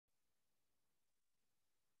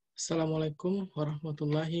Assalamualaikum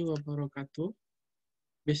warahmatullahi wabarakatuh.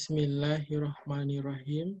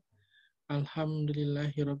 Bismillahirrahmanirrahim.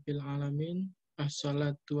 Alhamdulillahirabbil alamin.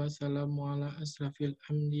 Assalatu wassalamu ala asrafil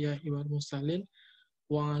anbiya'i wal mursalin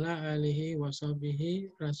wa ala alihi wa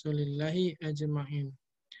sahbihi rasulillahi ajma'in.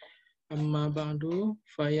 Amma ba'du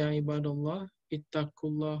fa ya ibadallah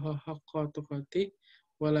ittaqullaha haqqa tuqatih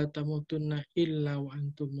wa la tamutunna illa wa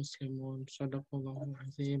antum muslimun. Shadaqallahul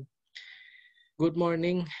azim. Good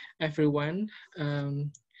morning, everyone.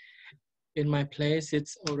 In my place,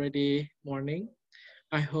 it's already morning.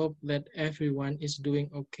 I hope that everyone is doing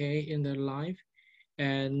okay in their life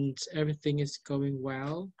and everything is going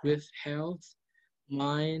well with health,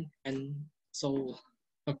 mind, and soul.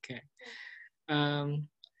 Okay. Um,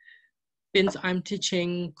 since I'm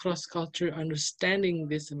teaching cross-cultural understanding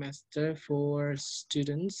this semester for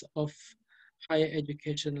students of higher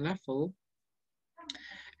education level,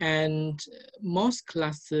 and most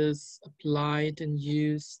classes applied and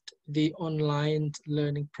used the online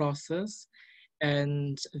learning process.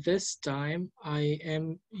 And this time I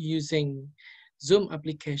am using Zoom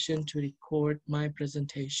application to record my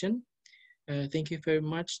presentation. Thank you very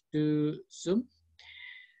much to Zoom.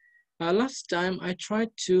 Last time I tried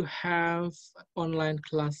to have online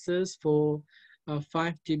classes for 5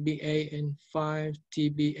 TBA and 5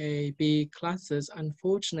 TBA-B classes.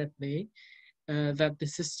 Unfortunately, that the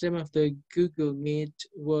system of the Google Meet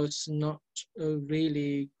was not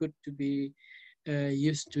really good to be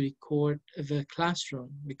used to record the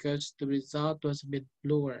classroom because the result was a bit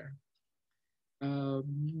lower.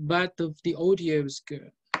 But the audio was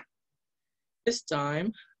good. This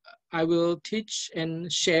time, I will teach and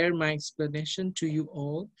share my explanation to you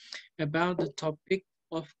all about the topic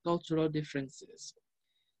of cultural differences.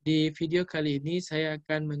 Di video kali ini saya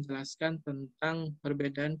akan menjelaskan tentang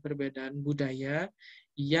perbedaan-perbedaan budaya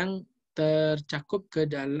yang tercakup ke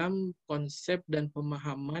dalam konsep dan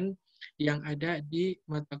pemahaman yang ada di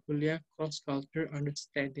mata kuliah Cross Culture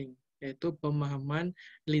Understanding, yaitu pemahaman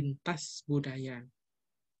lintas budaya.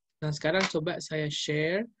 Nah, sekarang coba saya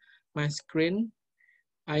share my screen.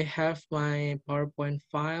 I have my PowerPoint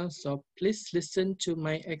file, so please listen to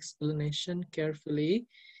my explanation carefully.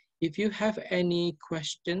 If you have any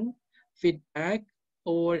question, feedback,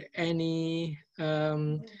 or any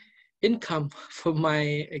income for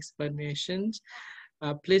my explanations,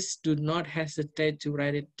 please do not hesitate to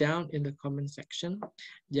write it down in the comment section.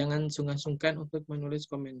 Jangan sungkan-sungkan untuk menulis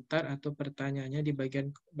komentar atau pertanyaannya di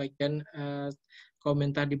bagian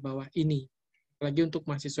komentar di bawah ini. Apalagi untuk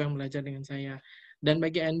mahasiswa yang belajar dengan saya. Dan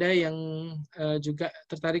bagi Anda yang juga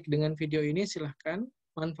tertarik dengan video ini, silahkan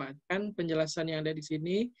manfaatkan penjelasan yang ada di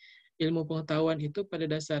sini. Ilmu pengetahuan itu pada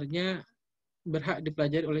dasarnya berhak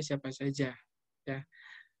dipelajari oleh siapa saja, ya,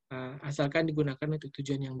 asalkan digunakan untuk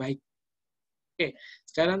tujuan yang baik. Oke,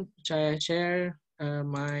 sekarang saya share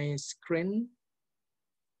my screen.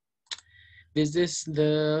 This is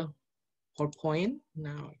the PowerPoint.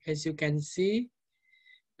 Now, as you can see,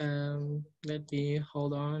 let me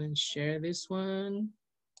hold on and share this one.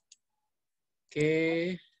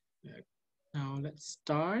 Okay. Now let's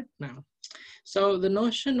start now. So the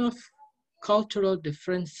notion of cultural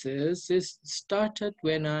differences is started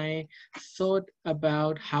when I thought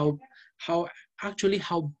about how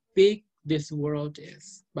big this world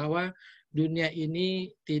is. Bahwa dunia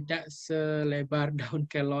ini tidak selebar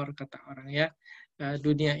daun kelor, kata orang, ya.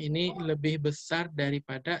 Dunia ini lebih besar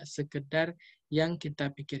daripada sekedar yang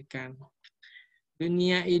kita pikirkan.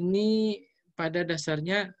 Dunia ini pada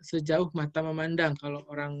dasarnya sejauh mata memandang kalau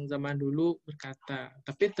orang zaman dulu berkata.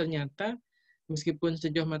 Tapi ternyata meskipun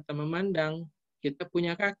sejauh mata memandang, kita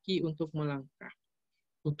punya kaki untuk melangkah,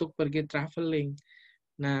 untuk pergi traveling.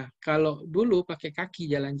 Nah, kalau dulu pakai kaki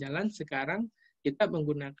jalan-jalan, sekarang kita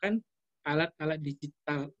menggunakan alat-alat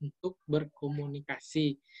digital untuk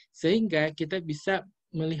berkomunikasi. Sehingga kita bisa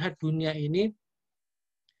melihat dunia ini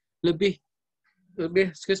lebih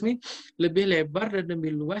lebar dan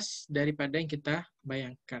lebih luas daripada yang kita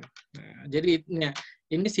bayangkan. Nah, jadi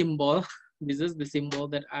ini simbol. This is the symbol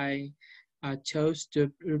that I chose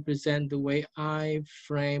to represent the way I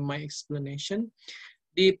frame my explanation.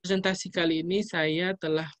 Di presentasi kali ini saya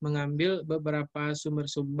telah mengambil beberapa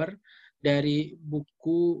sumber-sumber dari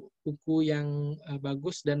buku-buku yang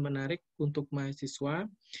bagus dan menarik untuk mahasiswa,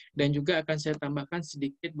 dan juga akan saya tambahkan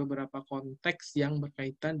sedikit beberapa konteks yang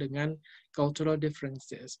berkaitan dengan cultural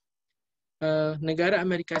differences. Negara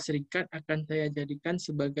Amerika Serikat akan saya jadikan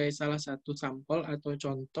sebagai salah satu sampel atau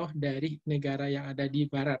contoh dari negara yang ada di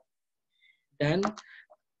barat. Dan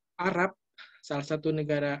Arab, salah satu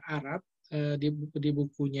negara Arab, di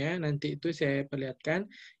bukunya nanti itu saya perlihatkan,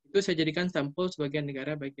 itu saya jadikan sampel sebagai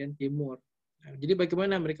negara bagian timur. Nah, jadi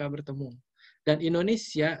bagaimana mereka bertemu? Dan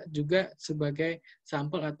Indonesia juga sebagai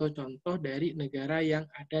sampel atau contoh dari negara yang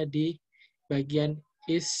ada di bagian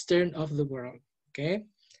eastern of the world. Okay,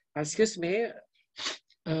 excuse me.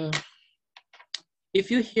 If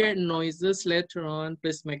you hear noises later on,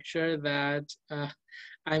 please make sure that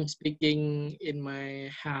I'm speaking in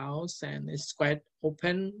my house and it's quite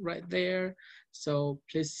open right there. So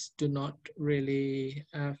please do not really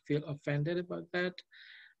feel offended about that.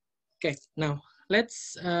 Okay, now let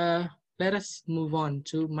us move on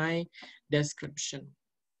to my description.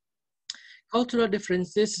 Cultural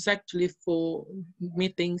differences is actually for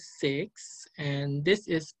meeting 6, and this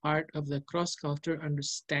is part of the cross-culture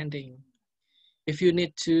understanding. If you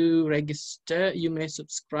need to register, you may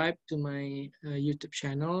subscribe to my YouTube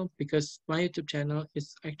channel, because my YouTube channel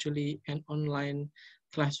is actually an online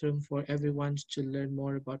classroom for everyone to learn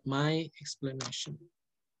more about my explanation.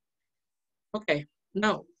 Okay,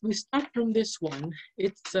 now we start from this one.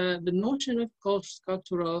 It's the notion of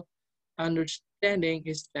cultural understanding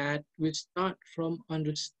is that we start from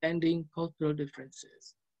understanding cultural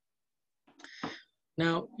differences.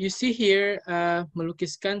 Now, you see here,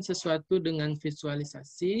 melukiskan sesuatu dengan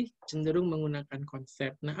visualisasi cenderung menggunakan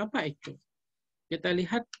konsep. Nah, apa itu? Kita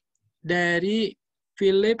lihat dari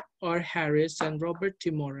Philip R. Harris dan Robert T.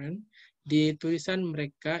 Moran di tulisan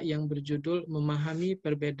mereka yang berjudul Memahami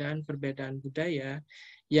Perbedaan-Perbedaan Budaya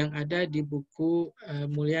yang ada di buku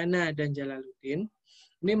Mulyana dan Jalaluddin.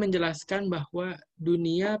 Ini menjelaskan bahwa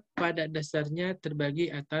dunia pada dasarnya terbagi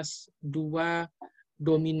atas dua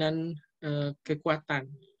dominan kekuatan,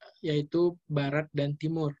 yaitu Barat dan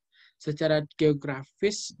Timur. Secara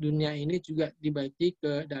geografis, dunia ini juga dibagi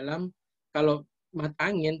ke dalam, kalau mata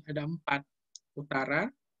angin ada 4, utara,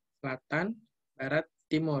 selatan, barat,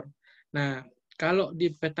 timur. Nah, kalau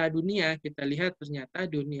di peta dunia, kita lihat ternyata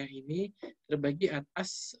dunia ini terbagi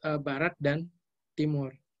atas barat dan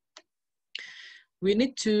timur. We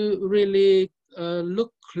need to really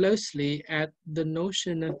look closely at the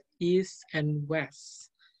notion of East and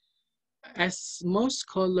West. As most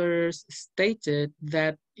scholars stated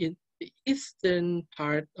that in the eastern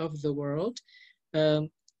part of the world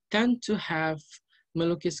tend to have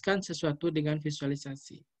melukiskan sesuatu dengan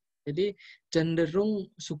visualisasi. Jadi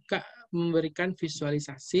cenderung suka memberikan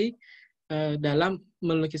visualisasi dalam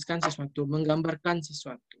melukiskan sesuatu, menggambarkan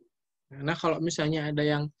sesuatu. Nah, kalau misalnya ada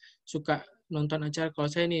yang suka nonton acara,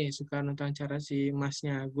 kalau saya nih suka nonton acara si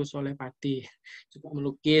masnya Gus Oleh Pati, suka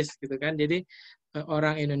melukis gitu kan. Jadi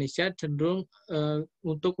orang Indonesia cenderung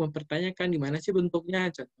untuk mempertanyakan di mana sih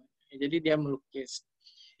bentuknya. Jadi dia melukis.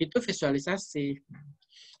 Itu visualisasi.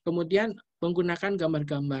 Kemudian menggunakan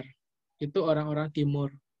gambar-gambar. Itu orang-orang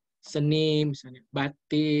timur. Seni misalnya,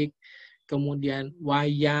 batik, kemudian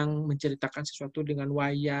wayang, menceritakan sesuatu dengan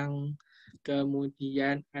wayang.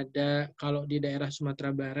 Kemudian ada, kalau di daerah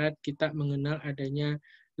Sumatera Barat, kita mengenal adanya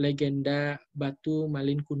legenda Batu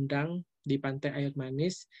Malin Kundang di Pantai Air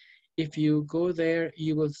Manis. If you go there,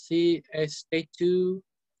 you will see a statue,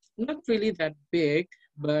 not really that big,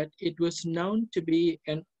 but it was known to be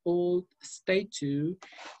an old statue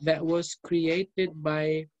that was created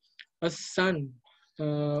by a son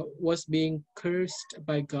was being cursed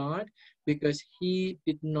by God because he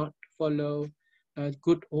did not follow a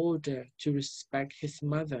good order to respect his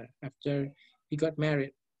mother after he got married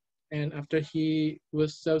and after he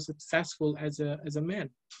was so successful as a man.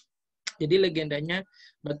 Jadi legendanya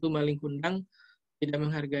Batu Maling Kundang tidak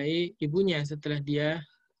menghargai ibunya setelah dia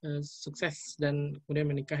sukses dan kemudian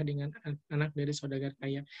menikah dengan anak dari saudagar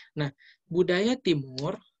kaya. Nah, budaya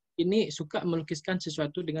Timur ini suka melukiskan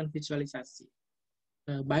sesuatu dengan visualisasi.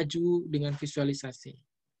 Baju dengan visualisasi.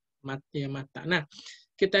 Mata. Nah,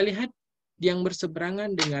 kita lihat yang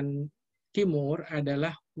berseberangan dengan Timur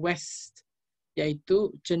adalah West, yaitu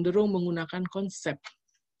cenderung menggunakan konsep.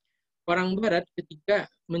 Orang Barat ketika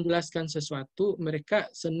menjelaskan sesuatu, mereka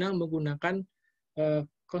senang menggunakan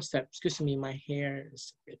konsep. Excuse me, my hair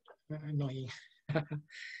is a bit annoying.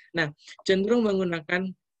 Nah, cenderung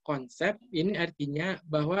menggunakan konsep, ini artinya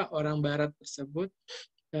bahwa orang Barat tersebut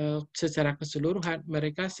secara keseluruhan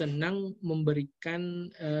mereka senang memberikan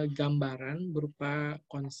gambaran berupa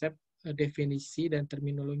konsep, definisi, dan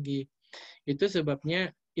terminologi. Itu sebabnya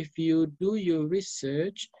if you do your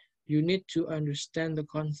research, you need to understand the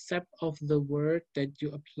concept of the word that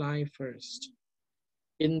you apply first.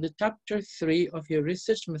 In the chapter 3 of your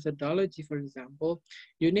research methodology, for example,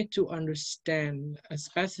 you need to understand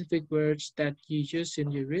specific words that you use in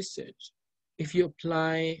your research. If you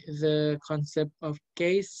apply the concept of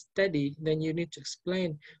case study, then you need to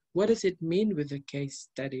explain what does it mean with a case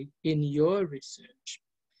study in your research.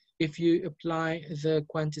 If you apply the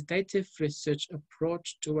quantitative research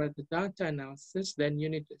approach toward the data analysis, then you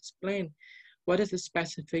need to explain what is the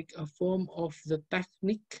specific form of the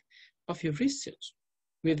technique of your research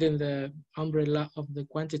within the umbrella of the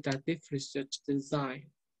quantitative research design.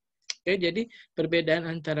 Oke, jadi perbedaan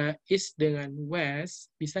antara East dengan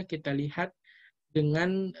West bisa kita lihat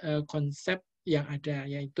dengan konsep yang ada,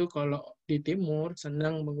 yaitu kalau di Timur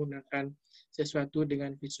senang menggunakan sesuatu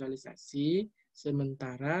dengan visualisasi,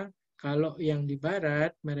 sementara kalau yang di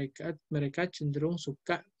Barat mereka cenderung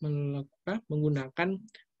suka menggunakan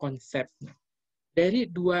konsep. Nah, dari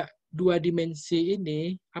dua dimensi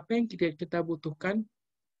ini, apa yang kita butuhkan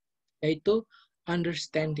yaitu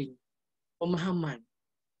understanding, pemahaman,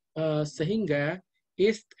 sehingga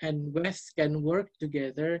East and West can work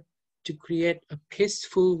together to create a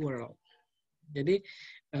peaceful world. Jadi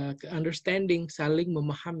understanding, saling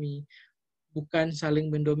memahami, bukan saling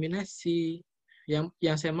mendominasi.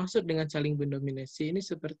 Yang saya maksud dengan saling mendominasi ini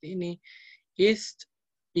seperti ini. East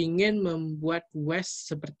ingin membuat West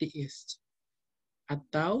seperti East.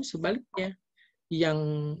 Atau sebaliknya, yang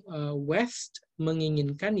West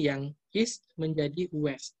menginginkan yang East menjadi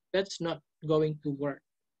West. That's not going to work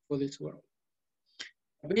for this world.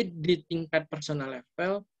 Tapi di tingkat personal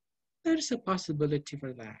level, there's a possibility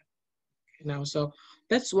for that. Now, so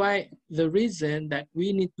that's why the reason that we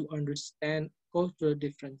need to understand cultural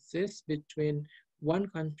differences between one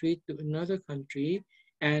country to another country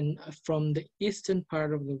and from the eastern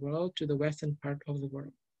part of the world to the western part of the world.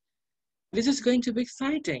 This is going to be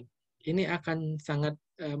exciting. Ini akan sangat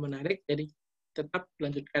menarik, jadi tetap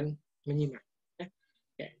lanjutkan menyimak.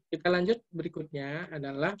 Ya, kita lanjut berikutnya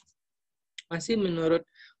adalah masih menurut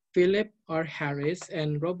Philip R. Harris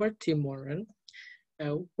and Robert T. Moran,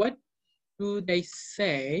 what do they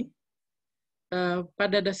say?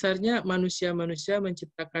 Pada dasarnya manusia-manusia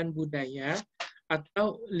menciptakan budaya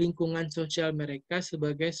atau lingkungan sosial mereka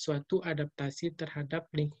sebagai suatu adaptasi terhadap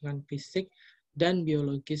lingkungan fisik dan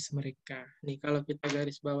biologis mereka. Nih, kalau kita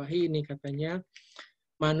garis bawahi ini katanya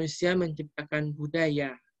manusia menciptakan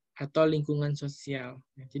budaya atau lingkungan sosial.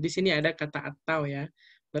 Jadi sini ada kata atau ya.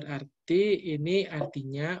 Berarti ini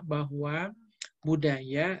artinya bahwa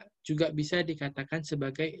budaya juga bisa dikatakan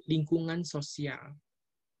sebagai lingkungan sosial,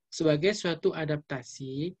 sebagai suatu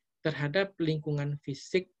adaptasi terhadap lingkungan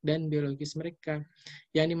fisik dan biologis mereka.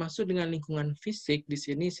 Yang dimaksud dengan lingkungan fisik di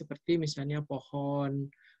sini seperti misalnya pohon,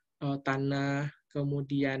 tanah,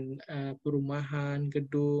 kemudian perumahan,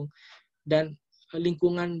 gedung, dan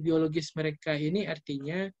lingkungan biologis mereka ini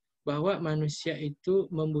artinya bahwa manusia itu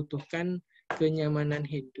membutuhkan kenyamanan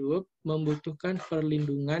hidup, membutuhkan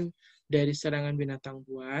perlindungan dari serangan binatang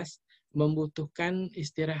buas, membutuhkan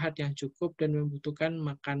istirahat yang cukup, dan membutuhkan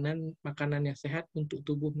makanan yang sehat untuk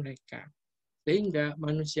tubuh mereka. Sehingga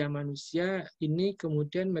manusia-manusia ini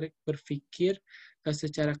kemudian mereka berpikir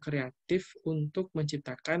secara kreatif untuk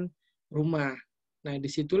menciptakan rumah. Nah,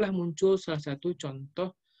 disitulah muncul salah satu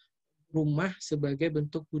contoh rumah sebagai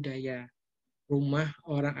bentuk budaya. Rumah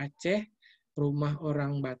orang Aceh, rumah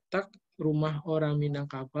orang Batak, rumah orang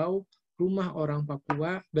Minangkabau, rumah orang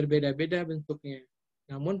Papua, berbeda-beda bentuknya.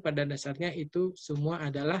 Namun pada dasarnya itu semua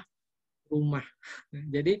adalah rumah. Nah,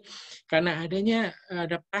 jadi karena adanya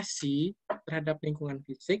adaptasi terhadap lingkungan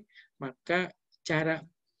fisik, maka cara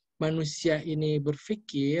manusia ini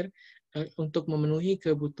berpikir untuk memenuhi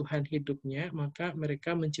kebutuhan hidupnya, maka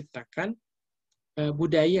mereka menciptakan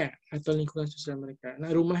budaya atau lingkungan sosial mereka.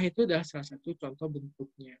 Nah, rumah itu adalah salah satu contoh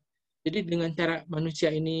bentuknya. Jadi dengan cara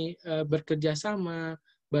manusia ini bekerja sama,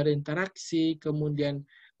 berinteraksi, kemudian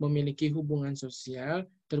memiliki hubungan sosial,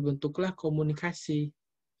 terbentuklah komunikasi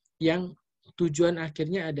yang tujuan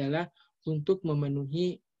akhirnya adalah untuk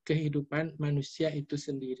memenuhi kehidupan manusia itu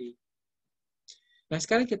sendiri. Nah,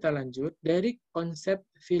 sekarang kita lanjut. Dari konsep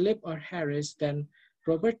Philip R. Harris dan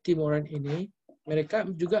Robert T. Moran ini, mereka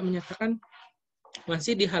juga menyatakan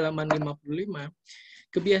masih di halaman 55,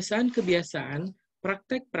 kebiasaan-kebiasaan,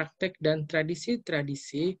 praktek-praktek, dan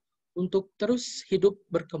tradisi-tradisi untuk terus hidup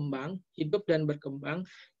dan berkembang,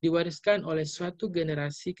 diwariskan oleh suatu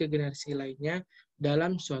generasi ke generasi lainnya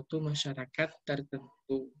dalam suatu masyarakat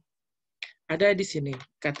tertentu. Ada di sini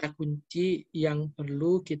kata kunci yang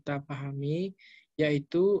perlu kita pahami,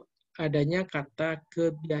 yaitu adanya kata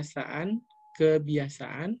kebiasaan,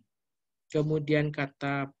 kemudian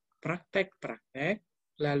kata praktek-praktek,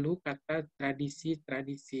 lalu kata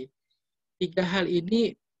tradisi-tradisi. Tiga hal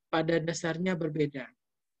ini pada dasarnya berbeda.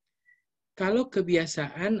 Kalau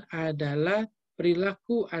kebiasaan adalah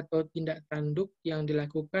perilaku atau tindak tanduk yang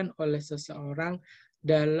dilakukan oleh seseorang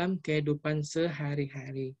dalam kehidupan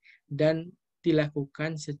sehari-hari dan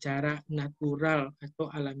dilakukan secara natural atau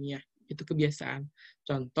alamiah. itu kebiasaan.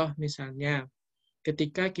 Contoh misalnya,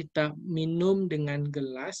 ketika kita minum dengan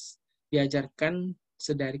gelas, diajarkan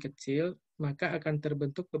sedari kecil, maka akan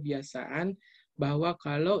terbentuk kebiasaan bahwa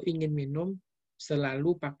kalau ingin minum,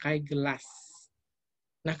 selalu pakai gelas.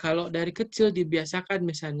 Nah, kalau dari kecil dibiasakan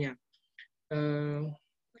misalnya,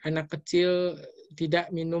 anak kecil tidak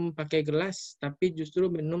minum pakai gelas, tapi justru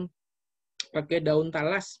minum pakai daun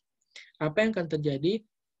talas. Apa yang akan terjadi?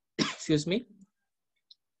 Excuse me.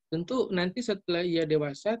 Tentu nanti setelah ia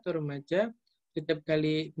dewasa atau remaja, setiap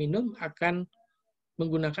kali minum akan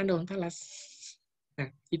menggunakan daun talas. Nah,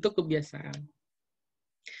 itu kebiasaan.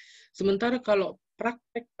 Sementara kalau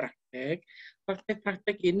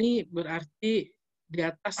praktek-praktek ini berarti di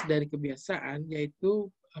atas dari kebiasaan, yaitu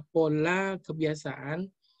pola kebiasaan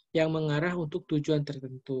yang mengarah untuk tujuan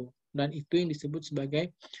tertentu. Dan itu yang disebut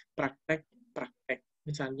sebagai praktek-praktek.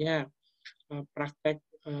 Misalnya, praktek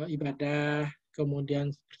ibadah,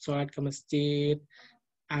 kemudian sholat ke masjid,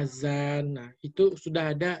 azan. Nah, itu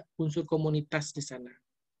sudah ada unsur komunitas di sana.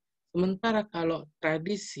 Sementara kalau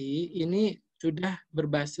tradisi ini sudah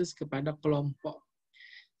berbasis kepada kelompok.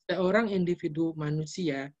 Seorang individu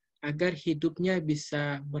manusia agar hidupnya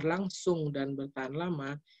bisa berlangsung dan bertahan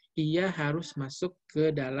lama, ia harus masuk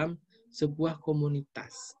ke dalam sebuah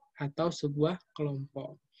komunitas atau sebuah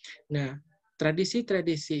kelompok. Nah,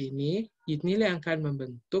 tradisi-tradisi inilah yang akan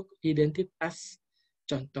membentuk identitas.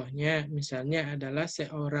 Contohnya, misalnya adalah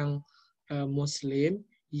seorang Muslim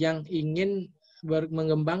yang ingin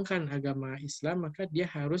mengembangkan agama Islam, maka dia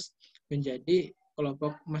harus menjadi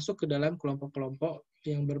masuk ke dalam kelompok-kelompok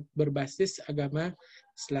yang berbasis agama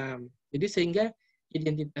Islam. Jadi sehingga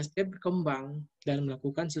identitasnya berkembang dan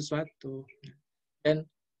melakukan sesuatu. Dan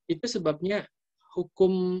itu sebabnya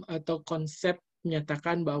hukum atau konsep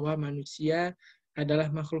menyatakan bahwa manusia adalah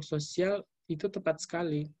makhluk sosial itu tepat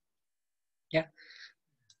sekali. Ya.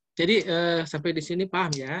 Jadi sampai di sini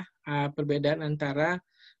paham ya perbedaan antara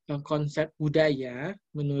konsep budaya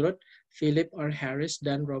menurut Philip R. Harris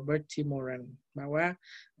dan Robert T. Moran,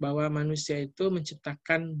 bahwa manusia itu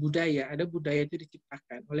menciptakan budaya, ada budaya itu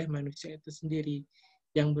diciptakan oleh manusia itu sendiri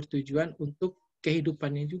yang bertujuan untuk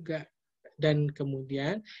kehidupannya juga. Dan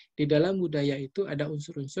kemudian di dalam budaya itu ada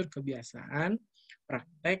unsur-unsur kebiasaan,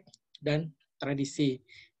 praktek, dan tradisi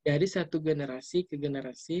dari satu generasi ke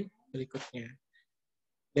generasi berikutnya.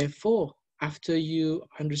 Therefore, after you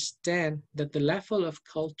understand that the level of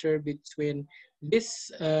culture between these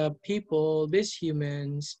people, these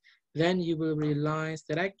humans, then you will realize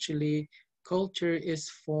that actually culture is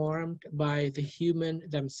formed by the human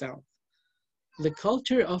themselves. The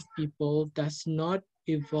culture of people does not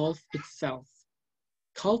evolve itself.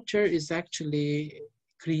 Culture is actually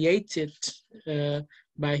created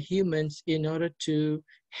by humans in order to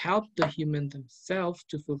help the human themselves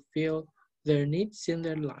to fulfill their needs in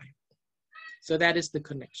their life. So that is the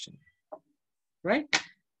connection, right?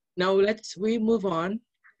 Now we move on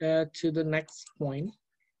to the next point.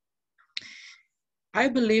 I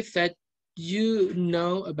believe that you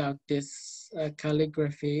know about this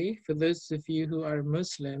calligraphy. For those of you who are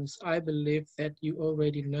Muslims, I believe that you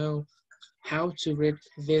already know how to read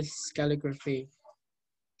this calligraphy.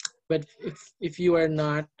 But if you are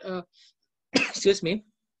not, excuse me,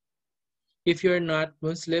 if you're not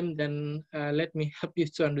Muslim, then let me help you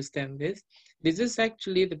to understand this. This is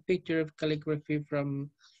actually the picture of calligraphy from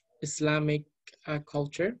Islamic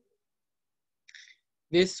culture.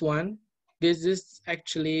 This is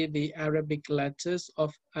actually the Arabic letters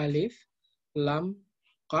of Alif, Lam,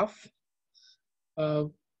 Qaf.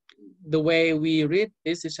 The way we read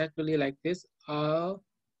this is actually like this.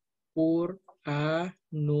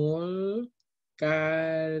 Al-Qur'anul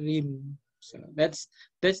Karim. So that's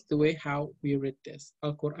the way how we read this,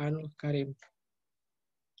 Al-Quran Al-Karim.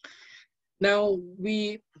 Now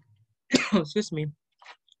excuse me,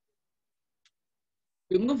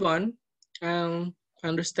 we move on,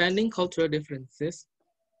 understanding cultural differences.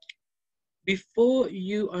 Before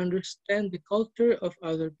you understand the culture of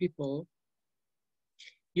other people,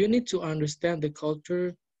 you need to understand the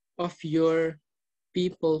culture of your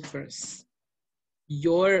people first,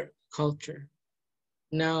 your culture.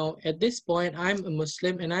 Now, at this point, I'm a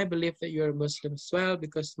Muslim, and I believe that you're a Muslim as well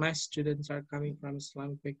because my students are coming from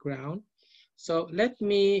Islamic background. So let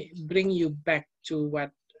me bring you back to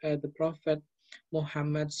what the Prophet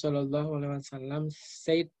Muhammad SAW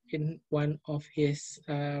said in one of his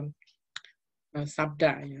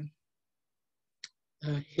sabda.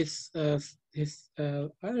 His I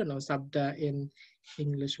don't know, sabda in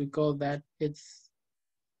English. We call that its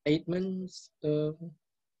statements.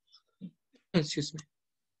 Excuse me.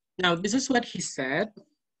 Now, this is what he said.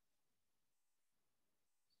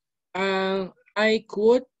 I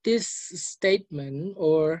quote this statement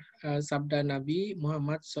or sabda Nabi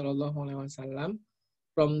Muhammad SAW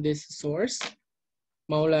from this source,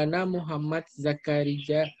 Maulana Muhammad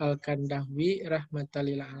Zakaria Al-Kandahwi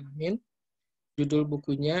Rahmatalil Alamin. Judul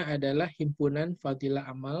bukunya adalah Himpunan Fadilah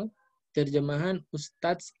Amal, terjemahan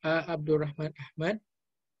Ustadz A. Abdurrahman Ahmad,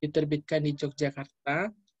 diterbitkan di Yogyakarta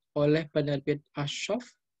oleh penerbit Ashof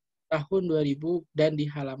tahun 2000 dan di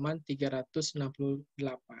halaman 368.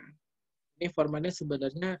 Ini formatnya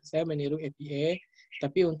sebenarnya saya meniru APA,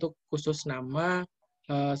 tapi untuk khusus nama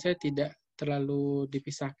saya tidak terlalu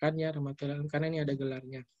dipisahkan ya karena ini ada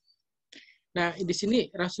gelarnya. Nah, di sini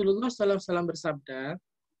Rasulullah SAW bersabda,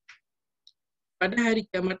 pada hari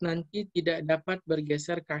kiamat nanti tidak dapat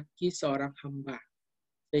bergeser kaki seorang hamba,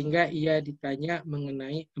 sehingga ia ditanya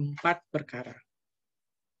mengenai 4 perkara.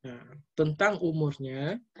 Nah, tentang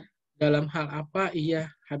umurnya, dalam hal apa ia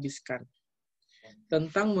habiskan.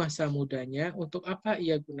 Tentang masa mudanya, untuk apa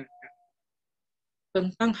ia gunakan.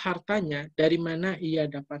 Tentang hartanya, dari mana ia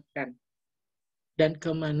dapatkan. Dan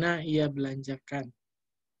kemana ia belanjakan.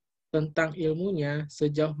 Tentang ilmunya,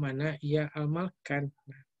 sejauh mana ia amalkan.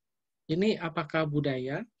 Nah, ini apakah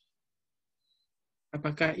budaya?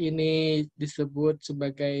 Apakah ini disebut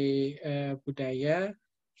sebagai budaya,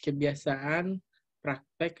 kebiasaan,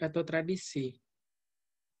 praktek, atau tradisi?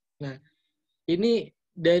 Nah, ini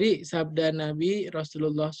dari sabda Nabi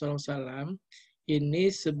Rasulullah SAW,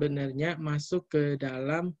 ini sebenarnya masuk ke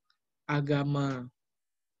dalam agama,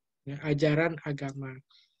 ya, ajaran agama.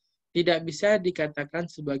 Tidak bisa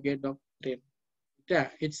dikatakan sebagai doktrin.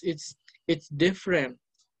 Tidak, it's different.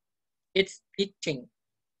 It's teaching.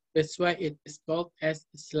 That's why it is called as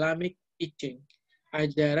Islamic teaching.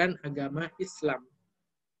 Ajaran agama Islam.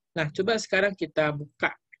 Nah, coba sekarang kita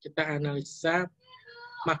buka, kita analisa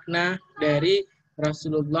makna dari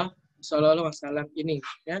Rasulullah SAW ini.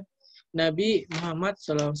 Ya. Nabi Muhammad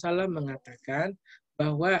SAW mengatakan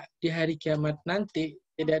bahwa di hari kiamat nanti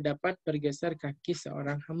tidak dapat bergeser kaki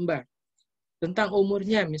seorang hamba. Tentang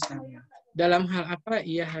umurnya misalnya, dalam hal apa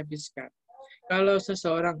ia habiskan. Kalau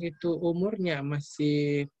seseorang itu umurnya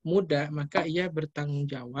masih muda, maka ia bertanggung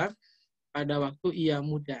jawab pada waktu ia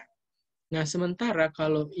muda. Nah, sementara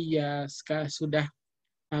kalau ia sudah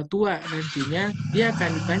tua nantinya, dia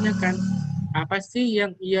akan ditanyakan, apa sih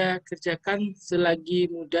yang ia kerjakan selagi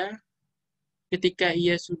muda? Ketika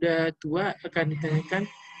ia sudah tua, akan ditanyakan,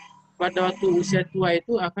 pada waktu usia tua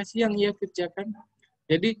itu, apa sih yang ia kerjakan?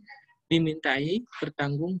 Jadi, dimintai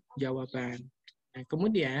pertanggungjawaban. Nah,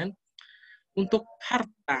 kemudian, untuk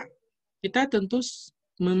harta, kita tentu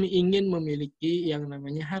ingin memiliki yang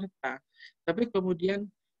namanya harta. Tapi kemudian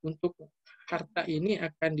untuk harta ini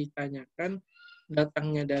akan ditanyakan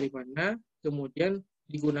datangnya dari mana, kemudian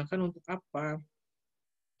digunakan untuk apa.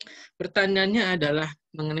 Pertanyaannya adalah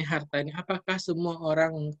mengenai harta ini, apakah semua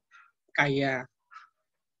orang kaya?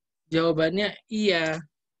 Jawabannya iya.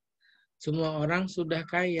 Semua orang sudah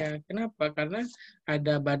kaya. Kenapa? Karena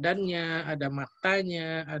ada badannya, ada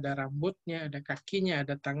matanya, ada rambutnya, ada kakinya,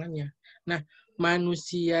 ada tangannya. Nah,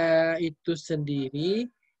 manusia itu sendiri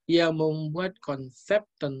yang membuat konsep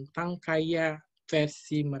tentang kaya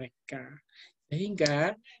versi mereka.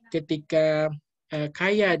 Sehingga ketika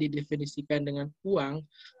kaya didefinisikan dengan uang,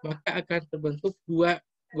 maka akan terbentuk 2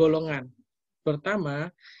 golongan.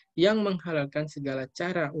 Pertama, yang menghalalkan segala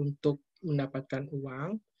cara untuk mendapatkan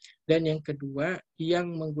uang, dan yang kedua, yang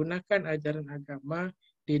menggunakan ajaran agama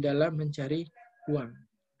di dalam mencari uang.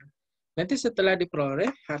 Nanti setelah diperoleh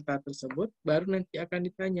harta tersebut, baru nanti akan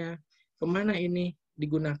ditanya, kemana ini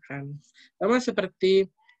digunakan. Sama seperti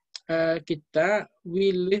kita,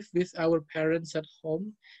 we live with our parents at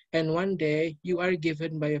home, and one day you are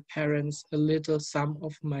given by your parents a little sum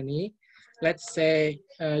of money. Let's say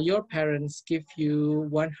your parents give you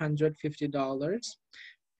 $150,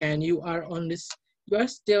 and you are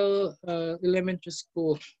still elementary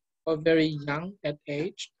school or very young at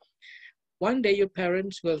age. One day your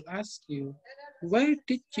parents will ask you, where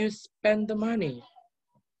did you spend the money?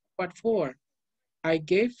 What for? I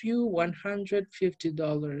gave you $150,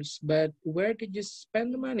 but where did you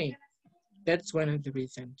spend the money? That's one of the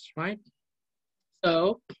reasons, right?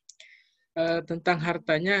 So, tentang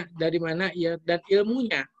hartanya dari mana ya dan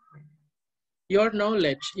ilmunya. Your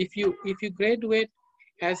knowledge, if you graduate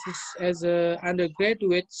as a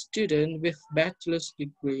undergraduate student with bachelor's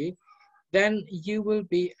degree, then you will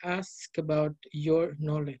be asked about your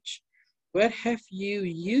knowledge. Where have you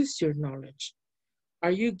used your knowledge? Are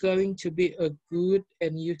you going to be a good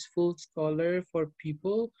and useful scholar for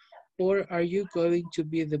people, or are you going to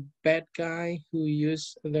be the bad guy who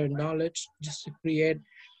use their knowledge just to create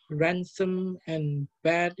ransom and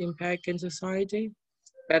bad impact in society?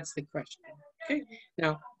 That's the question. Okay.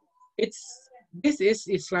 Now, this is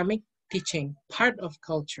Islamic teaching, part of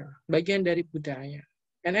culture, bagian dari budaya.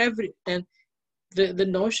 And the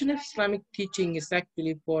notion of Islamic teaching is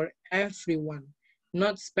actually for everyone,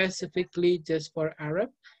 not specifically just for Arab,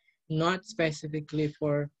 not specifically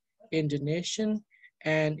for Indonesian,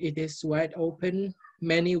 and it is wide open.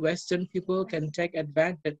 Many Western people can take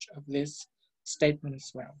advantage of this statement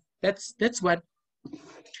as well. That's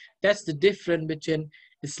the difference between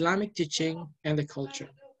Islamic teaching and the culture.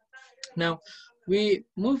 Now, we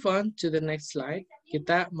move on to the next slide.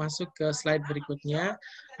 Kita masuk ke slide berikutnya,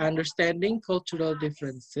 understanding cultural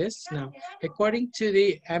differences. Now, according to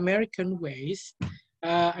the American ways,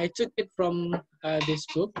 I took it from this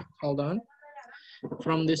book. Hold on.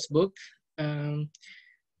 From this book.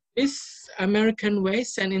 This American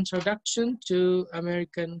Ways, an Introduction to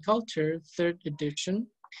American Culture, third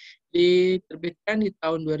edition, diterbitkan di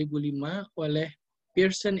tahun 2005 oleh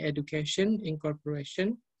Pearson Education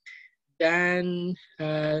Incorporation dan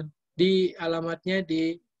di alamatnya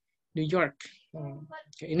di New York.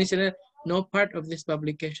 Okay. Ini sebenarnya no part of this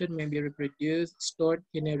publication may be reproduced, stored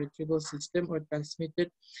in a retrieval system, or transmitted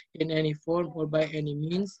in any form or by any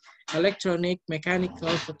means, electronic,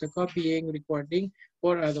 mechanical, photocopying, recording,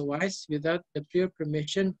 or otherwise, without the prior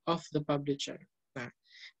permission of the publisher. Nah,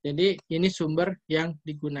 jadi ini sumber yang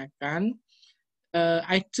digunakan.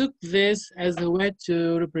 I took this as a way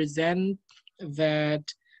to represent that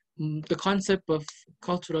the concept of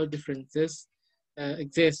cultural differences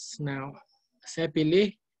exists. Now, saya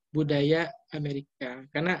pilih budaya Amerika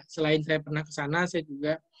karena selain saya pernah ke sana, saya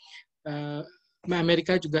juga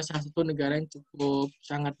Amerika juga salah satu negara yang cukup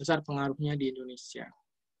sangat besar pengaruhnya di Indonesia.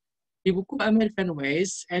 Di buku American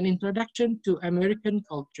Ways, An Introduction to American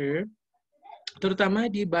Culture, terutama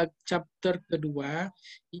di bab chapter kedua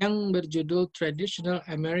yang berjudul Traditional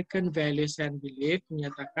American Values and Belief,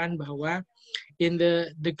 menyatakan bahwa in the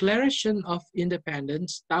Declaration of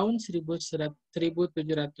Independence tahun 1776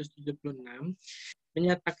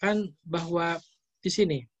 menyatakan bahwa di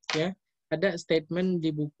sini ya ada statement di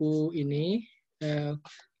buku ini.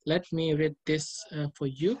 Let me read this for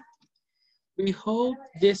you. We hold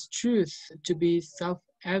this truth to be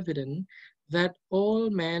self-evident that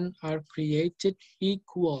all men are created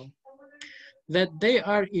equal, that they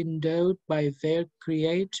are endowed by their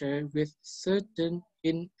Creator with certain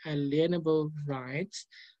inalienable rights,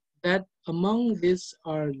 that among these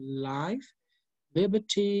are life,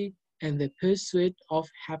 liberty, and the pursuit of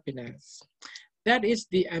happiness. That is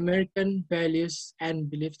the American values and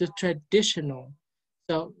beliefs, the traditional.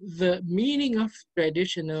 So the meaning of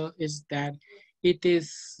traditional is that it is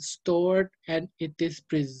stored and it is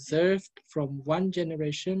preserved from one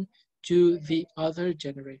generation to the other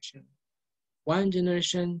generation, one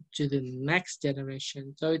generation to the next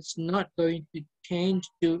generation. So it's not going to change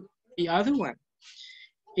to the other one.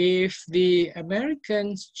 If the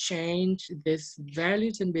Americans change these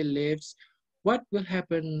values and beliefs, what will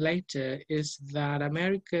happen later is that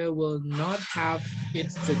America will not have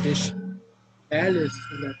its traditional values.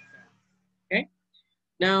 Okay.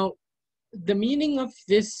 Now, the meaning of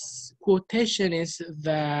this quotation is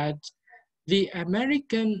that the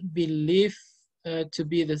American belief to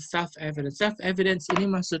be the self-evident. Self-evidence ini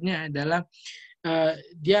maksudnya adalah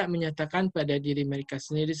dia menyatakan pada diri mereka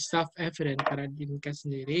sendiri, self-evident pada diri mereka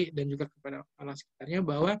sendiri dan juga kepada orang sekitarnya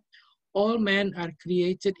bahwa all men are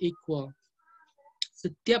created equal.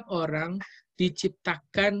 Setiap orang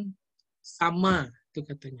diciptakan sama, itu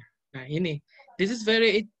katanya. Nah ini, this is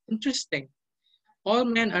very interesting. All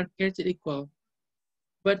men are created equal.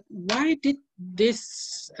 But why did this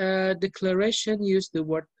declaration use the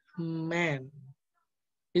word man?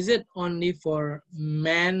 Is it only for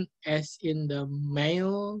men as in the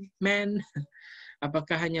male man?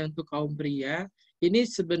 Apakah hanya untuk kaum pria? Ini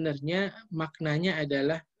sebenarnya maknanya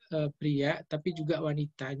adalah pria tapi juga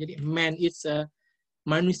wanita. Jadi man is a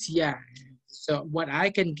manusia. So what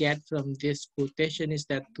I can get from this quotation is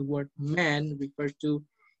that the word man refers to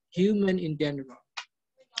human in general.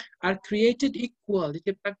 Are created equal,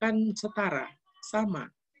 diciptakan setara, sama.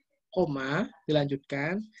 Koma,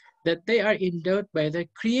 dilanjutkan, that they are endowed by the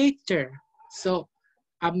Creator. So,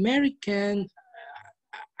 American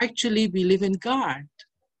actually believe in God.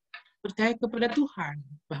 Percaya kepada Tuhan.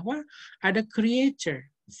 Bahwa ada Creator.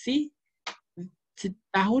 See,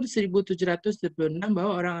 tahun 1776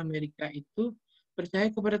 bahwa orang Amerika itu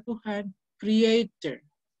percaya kepada Tuhan. Creator.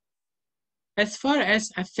 As far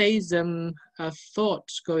as atheism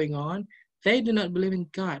thoughts going on, they do not believe in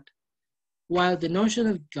God. While the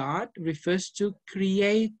notion of God refers to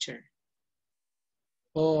creator.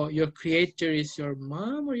 Oh, your creator is your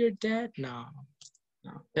mom or your dad? No.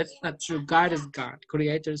 No, that's not true. God is God.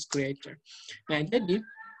 Creator is creator. Nah, jadi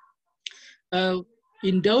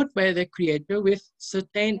endowed by the creator with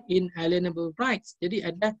certain inalienable rights. Jadi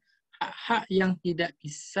ada hak-hak yang tidak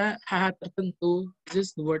bisa, hak-hak tertentu, this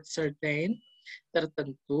is the word certain,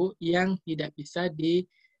 tertentu yang tidak bisa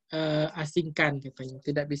diasingkan katanya,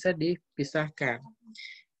 tidak bisa dipisahkan.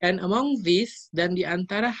 And among these, dan di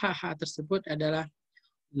antara hak-hak tersebut adalah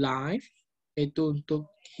life, yaitu untuk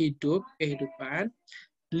hidup, kehidupan,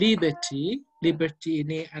 liberty, liberty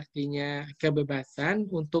ini artinya kebebasan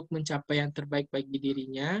untuk mencapai yang terbaik bagi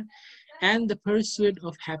dirinya, and the pursuit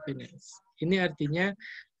of happiness. Ini artinya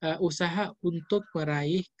usaha untuk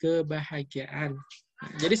meraih kebahagiaan.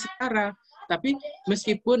 Nah, jadi setara, tapi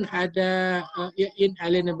meskipun ada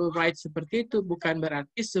inalienable rights seperti itu, bukan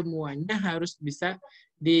berarti semuanya harus bisa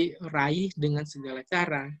diraih dengan segala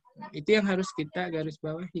cara. Itu yang harus kita garis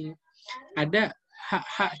bawahi. Ada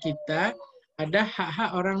hak-hak kita, ada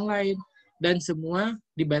hak-hak orang lain, dan semua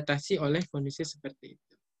dibatasi oleh kondisi seperti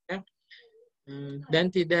itu. Ya. Dan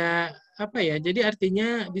tidak jadi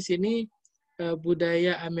artinya di sini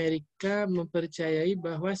budaya Amerika mempercayai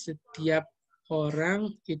bahwa setiap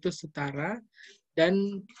orang itu setara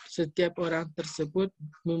dan setiap orang tersebut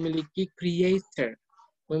memiliki creator,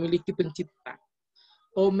 memiliki pencipta.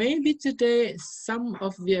 Or maybe today some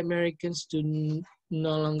of the Americans do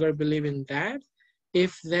no longer believe in that.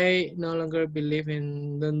 If they no longer believe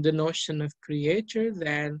in the notion of creator,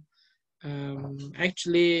 then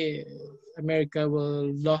actually America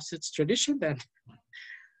will lose its tradition then.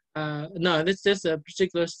 No, that's just a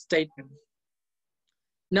particular statement.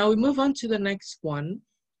 Now we move on to the next one.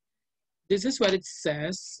 This is what it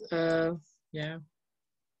says.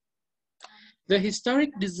 The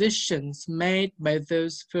historic decisions made by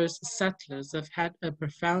those first settlers have had a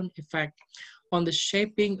profound effect on the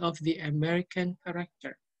shaping of the American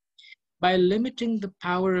character. By limiting the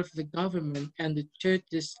power of the government and the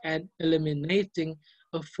churches and eliminating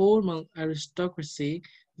a formal aristocracy,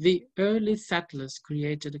 the early settlers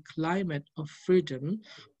created a climate of freedom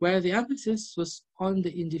where the emphasis was on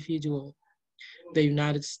the individual. The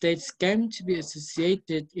United States came to be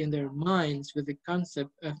associated in their minds with the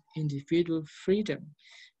concept of individual freedom.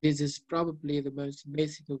 This is probably the most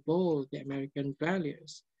basic of all the American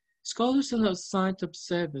values. Scholars and outside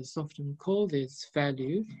observers often call this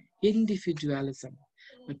value individualism,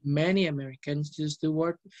 but many Americans use the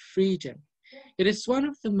word freedom. It is one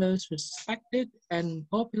of the most respected and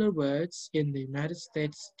popular words in the United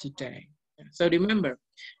States today. So remember,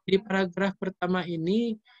 di paragraf pertama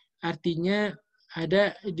ini artinya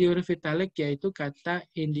ada di huruf italic yaitu kata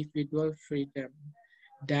individual freedom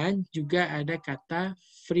dan juga ada kata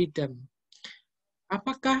freedom.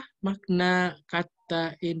 Apakah makna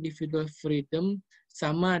kata individual freedom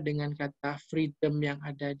sama dengan kata freedom yang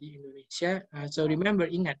ada di Indonesia? So remember,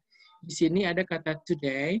 ingat, di sini ada kata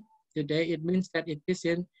today. Today it means that it is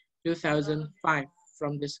in 2005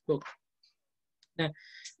 from this book. Nah,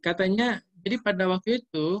 katanya, jadi pada waktu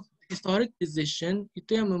itu, historic decision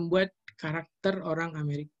itu yang membuat karakter orang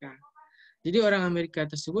Amerika. Jadi orang Amerika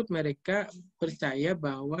tersebut mereka percaya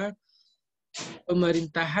bahwa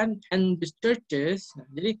pemerintahan and the churches,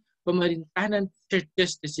 jadi pemerintahan dan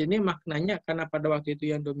churches di sini maknanya karena pada waktu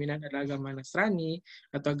itu yang dominan adalah agama Nasrani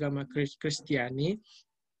atau agama Kristiani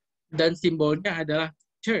dan simbolnya adalah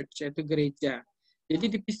church yaitu gereja.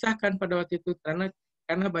 Jadi dipisahkan pada waktu itu karena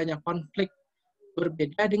banyak konflik.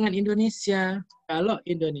 Berbeda dengan Indonesia. Kalau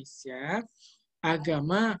Indonesia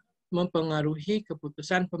agama mempengaruhi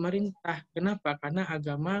keputusan pemerintah. Kenapa? Karena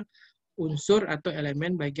agama unsur atau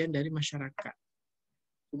elemen bagian dari masyarakat.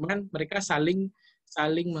 Cuman mereka saling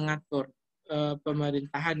mengatur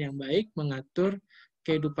pemerintahan yang baik, mengatur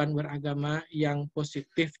kehidupan beragama yang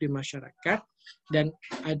positif di masyarakat, dan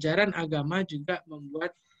ajaran agama juga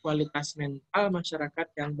membuat kualitas mental masyarakat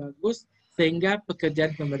yang bagus sehingga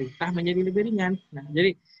pekerjaan pemerintah menjadi lebih ringan. Nah,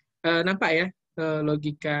 jadi nampak ya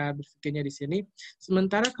logika berpikirnya di sini.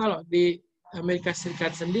 Sementara kalau di Amerika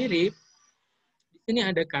Serikat sendiri, di sini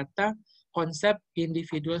ada kata konsep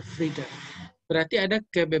individual freedom. Berarti ada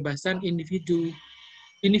kebebasan individu.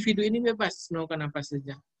 Individu ini bebas melakukan apa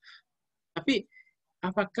saja. Tapi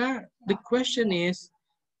apakah the question is,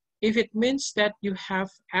 if it means that you have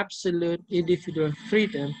absolute individual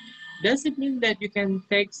freedom, does it mean that you can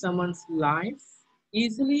take someone's life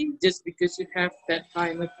easily just because you have that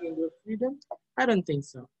kind of individual freedom? I don't think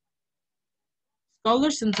so.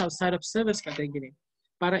 Scholars and outside observers katanya gini,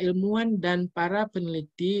 para ilmuwan dan para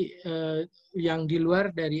peneliti yang di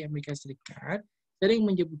luar dari Amerika Serikat sering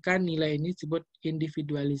menyebutkan nilai ini disebut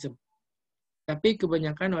individualism. Tapi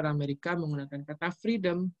kebanyakan orang Amerika menggunakan kata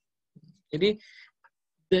freedom. Jadi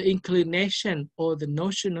the inclination or the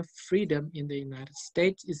notion of freedom in the United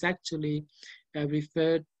States is actually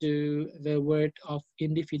referred to the word of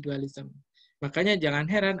individualism. Makanya jangan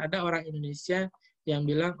heran ada orang Indonesia yang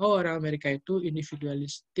bilang, oh orang Amerika itu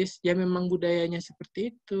individualistis, ya memang budayanya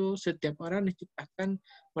seperti itu. Setiap orang diciptakan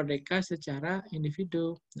merdeka secara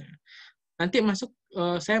individu. Nah, nanti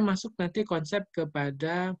saya masuk nanti konsep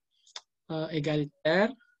kepada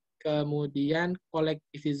egaliter, kemudian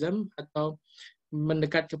collectivism atau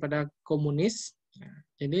mendekat kepada komunis. Nah,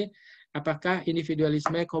 jadi apakah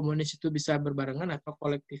individualisme komunis itu bisa berbarengan atau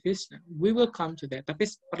kolektivis? Nah, we will come to that. Tapi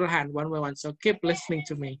perlahan, one by one. So keep listening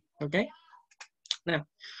to me, okay? Now,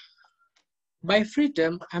 by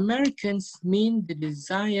freedom, Americans mean the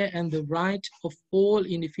desire and the right of all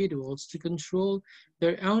individuals to control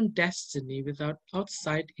their own destiny without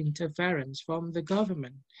outside interference from the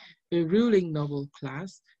government, the ruling noble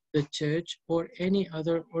class, the church, or any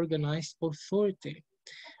other organized authority.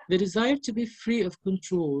 The desire to be free of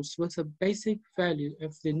controls was a basic value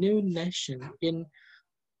of the new nation in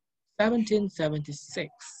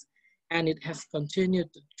 1776, and it has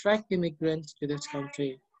continued to attract immigrants to this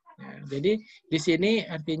country. Nah, jadi di sini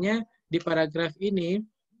artinya di paragraf ini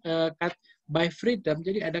by freedom,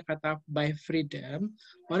 jadi ada kata by freedom,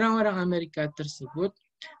 orang-orang Amerika tersebut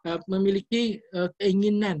memiliki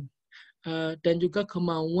keinginan dan juga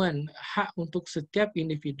kemauan hak untuk setiap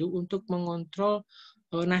individu untuk mengontrol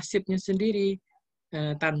nasibnya sendiri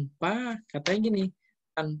tanpa, katanya gini,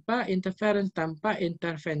 tanpa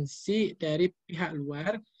intervensi dari pihak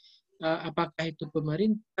luar, apakah itu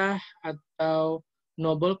pemerintah atau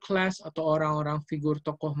noble class atau orang-orang figur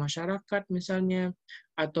tokoh masyarakat misalnya,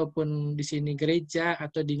 ataupun di sini gereja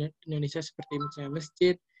atau di Indonesia seperti misalnya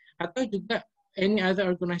masjid, atau juga any other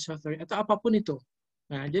organized authority atau apapun itu.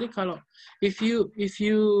 Nah, jadi kalau if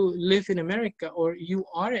you live in America or you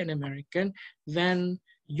are an American, then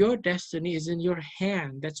your destiny is in your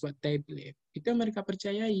hand. That's what they believe. Itu yang mereka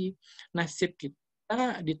percayai. Nasib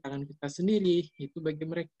kita di tangan kita sendiri. Itu bagi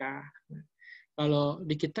mereka. Nah, kalau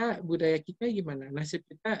di kita, budaya kita gimana? Nasib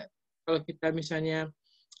kita, kalau kita misalnya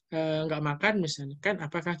nggak makan misalnya, kan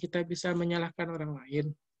apakah kita bisa menyalahkan orang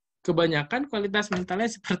lain? Kebanyakan kualitas mentalnya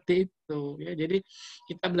seperti itu. Ya. Jadi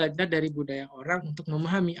kita belajar dari budaya orang untuk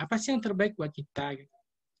memahami apa sih yang terbaik buat kita. Gitu.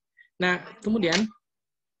 Nah, kemudian,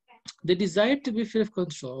 the desire to be free of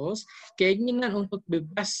controls, keinginan untuk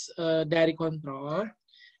bebas dari kontrol,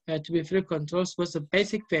 to be free of controls was a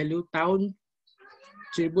basic value tahun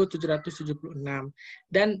 1776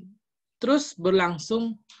 dan terus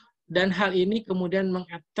berlangsung, dan hal ini kemudian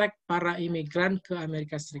mengattract para imigran ke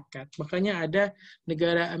Amerika Serikat. Makanya ada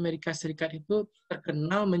negara Amerika Serikat itu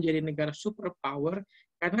terkenal menjadi negara superpower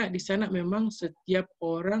karena di sana memang setiap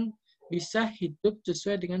orang bisa hidup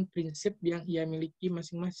sesuai dengan prinsip yang ia miliki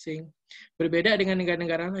masing-masing. Berbeda dengan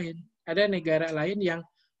negara-negara lain. Ada negara lain yang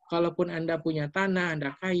kalaupun Anda punya tanah,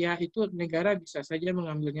 Anda kaya, itu negara bisa saja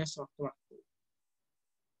mengambilnya sewaktu-waktu.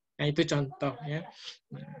 Nah, itu contoh ya.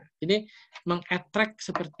 Nah, ini mengattract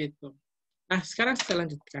seperti itu. Nah, sekarang saya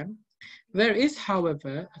lanjutkan. There is,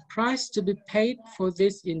 however, a price to be paid for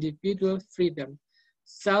this individual freedom,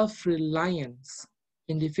 self-reliance.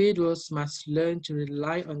 Individuals must learn to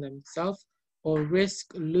rely on themselves or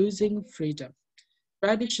risk losing freedom.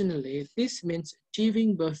 Traditionally, this means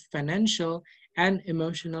achieving both financial and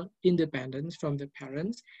emotional independence from the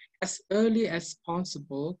parents as early as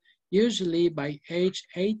possible, usually by age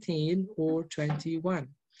 18 or 21.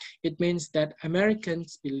 It means that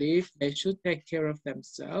Americans believe they should take care of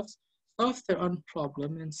themselves, solve their own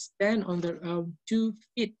problem, and stand on their own 2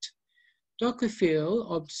 feet. Tocqueville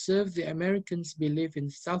observed the Americans' belief in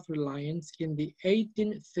self-reliance in the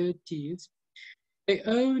 1830s. They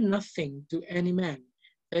owe nothing to any man.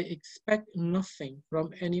 They expect nothing from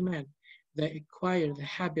any man. They acquire the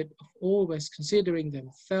habit of always considering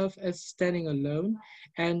themselves as standing alone,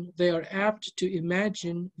 and they are apt to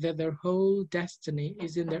imagine that their whole destiny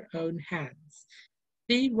is in their own hands.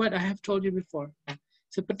 See what I have told you before. Nah,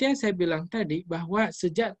 seperti yang saya bilang tadi, bahwa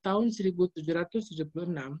sejak tahun 1776,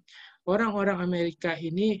 orang-orang Amerika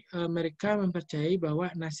ini, mereka mempercayai bahwa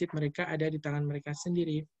nasib mereka ada di tangan mereka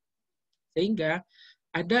sendiri. Sehingga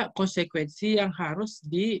ada konsekuensi yang harus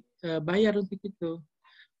dibayar untuk itu.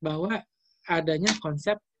 Bahwa adanya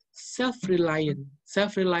konsep self-reliant.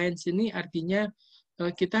 Self-reliance ini artinya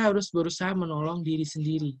kita harus berusaha menolong diri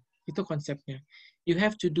sendiri. Itu konsepnya. You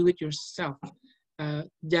have to do it yourself.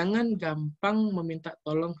 Jangan gampang meminta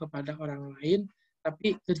tolong kepada orang lain,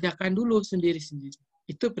 tapi kerjakan dulu sendiri-sendiri.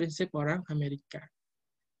 Itu prinsip orang Amerika.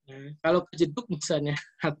 Nah, kalau kejeduk misalnya,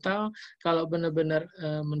 atau kalau benar-benar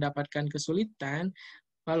mendapatkan kesulitan,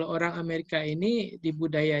 kalau orang Amerika ini di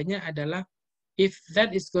budayanya adalah If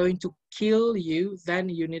that is going to kill you, then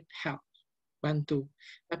you need help, bantu.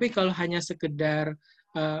 Tapi kalau hanya sekedar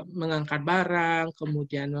mengangkat barang,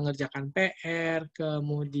 kemudian mengerjakan PR,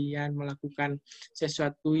 kemudian melakukan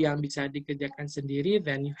sesuatu yang bisa dikerjakan sendiri,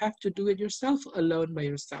 then you have to do it yourself, alone by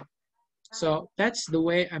yourself. So that's the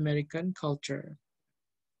way American culture.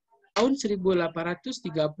 Tahun 1830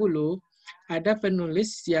 ada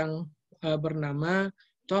penulis yang bernama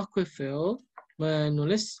Tocqueville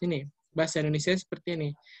menulis ini, bahasa Indonesia seperti ini.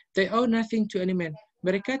 They owe nothing to any man.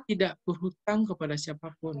 Mereka tidak berhutang kepada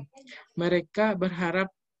siapapun. Mereka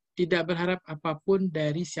tidak berharap apapun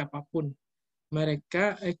dari siapapun.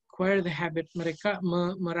 Mereka acquire the habit. Mereka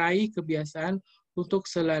meraih kebiasaan untuk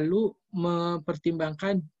selalu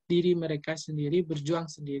mempertimbangkan diri mereka sendiri, berjuang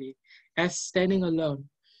sendiri, as standing alone.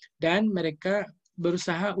 Dan mereka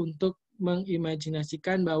berusaha untuk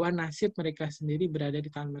mengimajinasikan bahwa nasib mereka sendiri berada di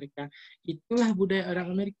tangan mereka. Itulah budaya orang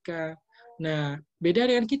Amerika. Nah, beda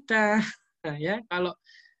dengan kita. Nah, ya, kalau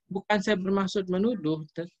bukan saya bermaksud menuduh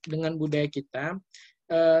dengan budaya kita,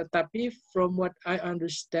 tapi from what I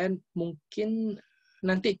understand, mungkin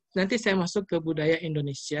nanti saya masuk ke budaya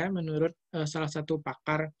Indonesia menurut salah satu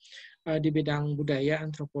pakar di bidang budaya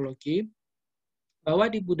antropologi, bahwa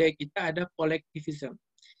di budaya kita ada collectivism.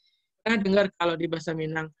 Pernah dengar kalau di bahasa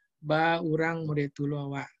Minang, ba urang mode tulu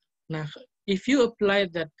awak. Nah, if you apply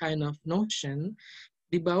that kind of notion,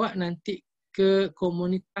 dibawa nanti ke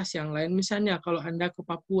komunitas yang lain. Misalnya kalau Anda ke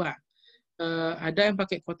Papua, ada yang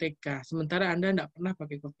pakai koteka, sementara Anda tidak pernah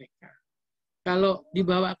pakai koteka. Kalau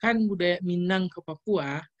dibawakan budaya Minang ke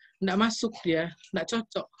Papua, tidak masuk dia, tidak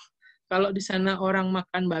cocok. Kalau di sana orang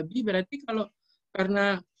makan babi, berarti kalau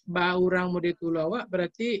karena ba urang mode tulawa,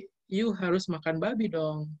 berarti you harus makan babi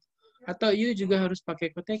dong. Atau you juga harus pakai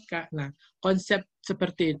koteka. Nah, konsep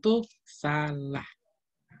seperti itu salah.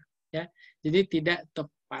 Ya, jadi tidak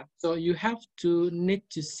tepat. So you have to need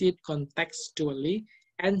to see it contextually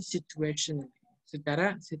and situationally.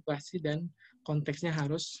 Secara situasi dan konteksnya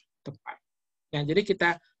harus tepat. Nah, jadi kita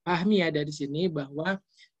pahami ya dari sini bahwa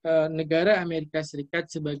negara Amerika Serikat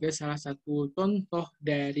sebagai salah satu contoh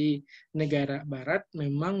dari negara Barat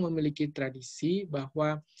memang memiliki tradisi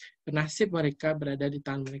bahwa nasib mereka berada di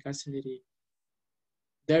tangan mereka sendiri.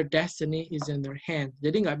 Their destiny is in their hand.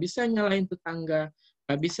 Jadi nggak bisa nyalahin tetangga,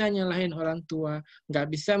 nggak bisa nyalahin orang tua, nggak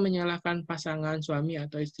bisa menyalahkan pasangan suami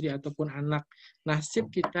atau istri ataupun anak. Nasib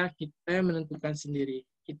kita menentukan sendiri.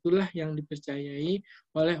 Itulah yang dipercayai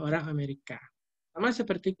oleh orang Amerika. Sama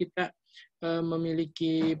seperti kita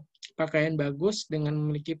memiliki pakaian bagus dengan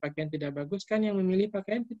memiliki pakaian tidak bagus, kan yang memilih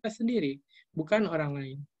pakaian kita sendiri, bukan orang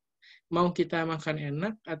lain. Mau kita makan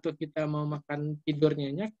enak atau kita mau makan tidur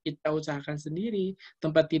nyenyak, kita usahakan sendiri.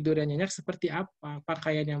 Tempat tidur yang nyenyak seperti apa,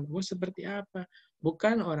 pakaian yang bagus seperti apa,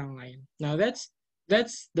 bukan orang lain. Now that's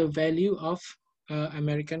the value of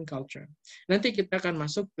American culture. Nanti kita akan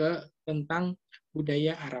masuk ke tentang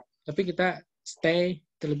budaya Arab. Tapi kita stay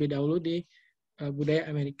terlebih dahulu di budaya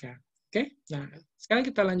Amerika. Oke? Nah, sekarang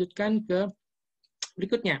kita lanjutkan ke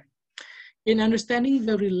berikutnya. In understanding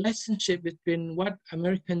the relationship between what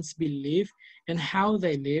Americans believe and how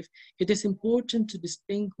they live, it is important to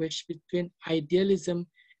distinguish between idealism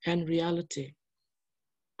and reality.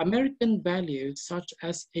 American values such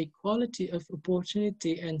as equality of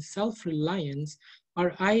opportunity and self-reliance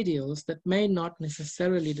are ideals that may not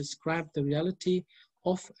necessarily describe the reality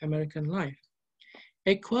of American life.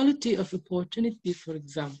 Equality of opportunity, for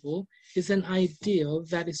example, is an ideal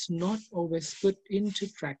that is not always put into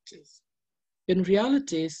practice. In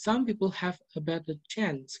reality, some people have a better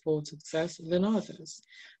chance for success than others.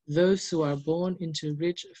 Those who are born into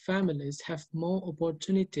rich families have more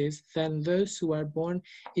opportunities than those who are born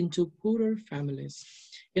into poorer families.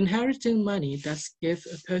 Inheriting money does give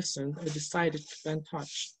a person a decided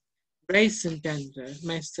advantage. Race and gender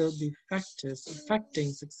may still be factors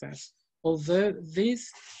affecting success. Although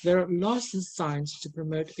there are laws and signs to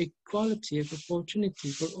promote equality of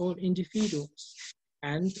opportunity for all individuals.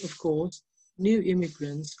 And, of course, new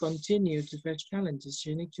immigrants continue to face challenges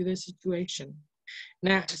unique to their situation.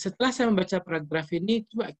 Nah, setelah saya membaca paragraf ini,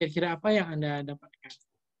 coba kira-kira apa yang Anda dapatkan?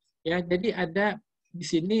 Ya, jadi ada di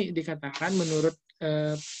sini dikatakan menurut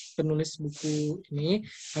penulis buku ini,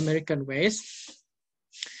 American Ways,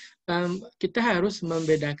 kita harus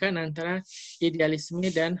membedakan antara idealisme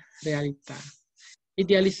dan realita.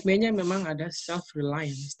 Idealismenya memang ada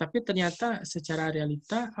self-reliance, tapi ternyata secara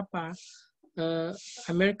realita apa?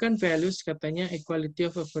 American values katanya equality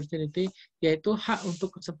of opportunity, yaitu hak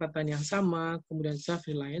untuk kesempatan yang sama, kemudian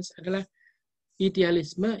self-reliance adalah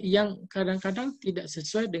idealisme yang kadang-kadang tidak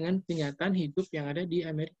sesuai dengan kenyataan hidup yang ada di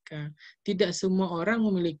Amerika. Tidak semua orang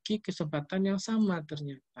memiliki kesempatan yang sama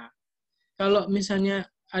ternyata. Kalau misalnya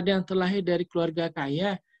ada yang terlahir dari keluarga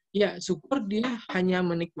kaya, ya syukur dia hanya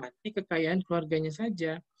menikmati kekayaan keluarganya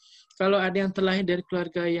saja. Kalau ada yang terlahir dari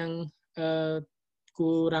keluarga yang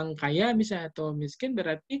kurang kaya misalnya atau miskin,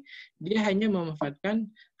 berarti dia hanya memanfaatkan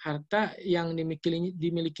harta yang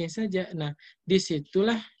dimilikinya saja. Nah,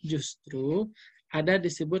 disitulah justru ada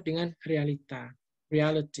disebut dengan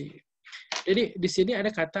reality. Jadi di sini ada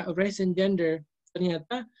kata race and gender.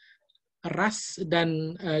 Ternyata ras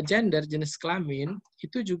dan gender, jenis kelamin,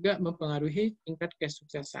 itu juga mempengaruhi tingkat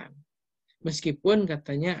kesuksesan. Meskipun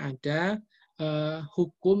katanya ada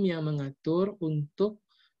hukum yang mengatur untuk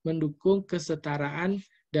mendukung kesetaraan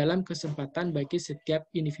dalam kesempatan bagi setiap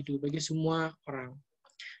individu, bagi semua orang.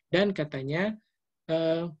 Dan katanya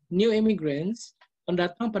new immigrants,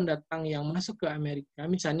 pendatang-pendatang yang masuk ke Amerika,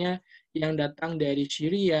 misalnya yang datang dari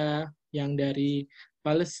Syria, yang dari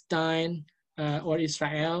Palestine or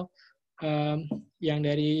Israel,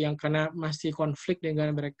 yang karena masih konflik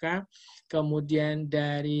dengan mereka, kemudian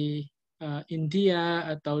dari India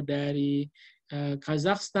atau dari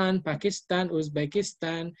Kazakhstan, Pakistan,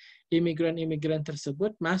 Uzbekistan, imigran-imigran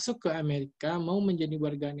tersebut masuk ke Amerika, mau menjadi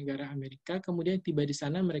warga negara Amerika, kemudian tiba di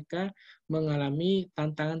sana mereka mengalami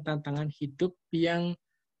tantangan-tantangan hidup yang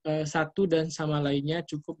satu dan sama lainnya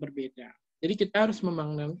cukup berbeda. Jadi kita harus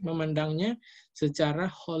memandangnya secara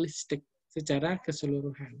holistik, secara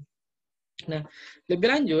keseluruhan. Nah, lebih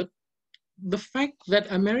lanjut, the fact that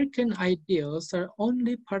American ideals are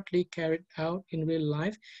only partly carried out in real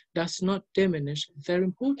life does not diminish their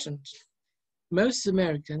importance. Most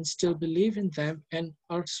Americans still believe in them and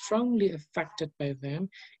are strongly affected by them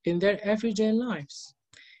in their everyday lives.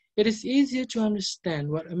 It is easier to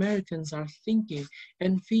understand what Americans are thinking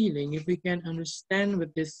and feeling if we can understand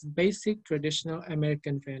what these basic traditional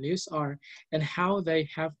American values are and how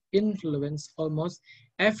they have influenced almost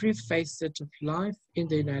every facet of life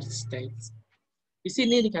in the United States. Di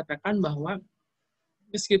sini dikatakan bahwa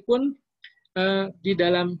meskipun di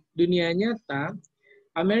dalam dunia nyata,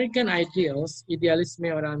 American ideals,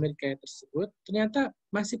 idealisme orang Amerika tersebut, ternyata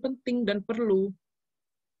masih penting dan perlu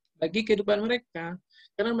bagi kehidupan mereka.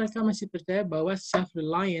 Karena mereka masih percaya bahwa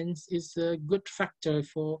self-reliance is a good factor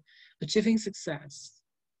for achieving success.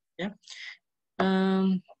 Ya.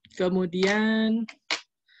 Kemudian,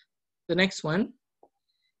 the next one,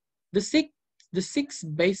 the six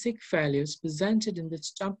basic values presented in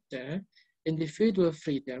this chapter, individual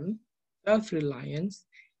freedom, self-reliance,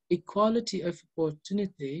 equality of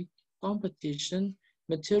opportunity, competition,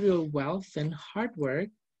 material wealth, and hard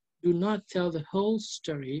work, do not tell the whole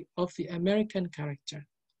story of the American character.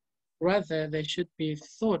 Rather, they should be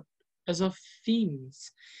thought as of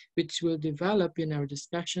themes which will develop in our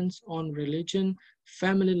discussions on religion,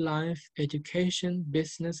 family life, education,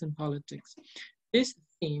 business, and politics. These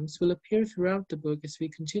themes will appear throughout the book as we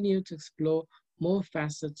continue to explore more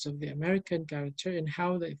facets of the American character and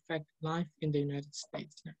how they affect life in the United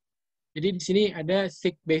States. Jadi di sini ada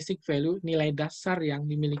six basic value, nilai dasar yang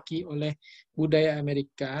dimiliki oleh budaya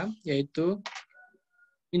Amerika, yaitu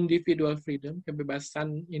individual freedom,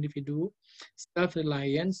 kebebasan individu,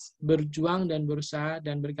 self-reliance, berjuang dan berusaha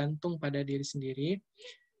dan bergantung pada diri sendiri,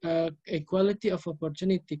 equality of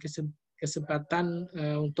opportunity, kesempatan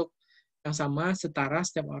untuk yang sama, setara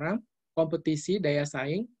setiap orang, kompetisi, daya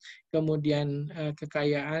saing, kemudian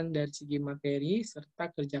kekayaan dari segi materi,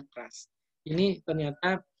 serta kerja keras. Ini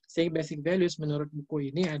ternyata basic values menurut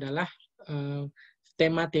buku ini adalah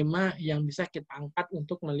tema-tema yang bisa kita angkat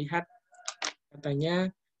untuk melihat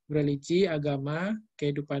katanya religi, agama,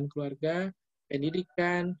 kehidupan keluarga,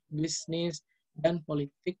 pendidikan, bisnis, dan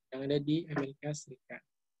politik yang ada di Amerika Serikat.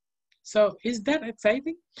 So, is that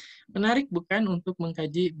exciting? Menarik bukan untuk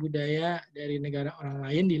mengkaji budaya dari negara orang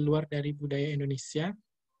lain di luar dari budaya Indonesia?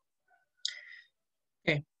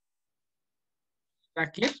 Oke.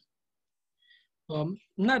 Terakhir.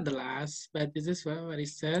 Not the last, but this is what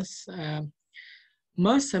it says.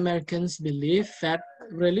 Most Americans believe that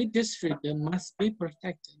religious freedom must be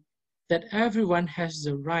protected, that everyone has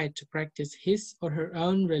the right to practice his or her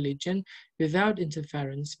own religion without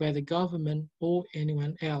interference by the government or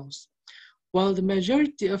anyone else. While the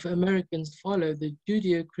majority of Americans follow the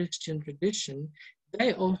Judeo-Christian tradition,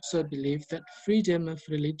 they also believe that freedom of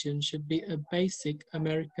religion should be a basic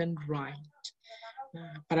American right.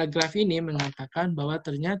 Nah, paragraf ini mengatakan bahwa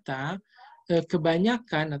ternyata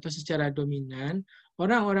kebanyakan atau secara dominan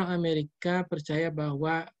orang-orang Amerika percaya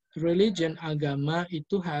bahwa religion, agama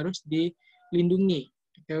itu harus dilindungi.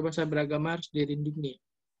 Kebebasan beragama harus dilindungi.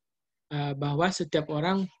 Bahwa setiap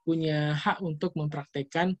orang punya hak untuk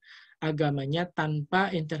mempraktekkan agamanya tanpa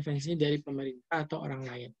intervensi dari pemerintah atau orang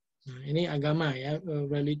lain. Nah, ini agama ya,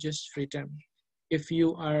 religious freedom. If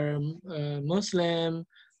you are Muslim,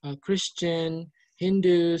 Christian,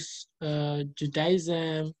 Hindus,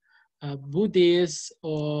 Judaism, Buddhist,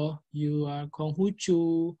 or you are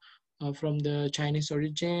Konghucu from the Chinese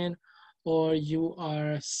origin, or you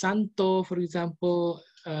are Santo, for example,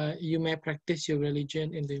 you may practice your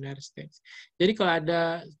religion in the United States. Jadi kalau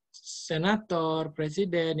ada senator,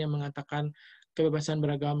 presiden yang mengatakan kebebasan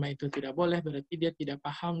beragama itu tidak boleh, berarti dia tidak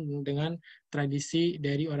paham dengan tradisi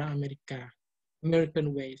dari orang Amerika.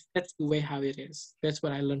 American ways. That's the way how it is. That's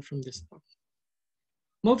what I learned from this book.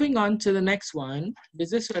 Moving on to the next one,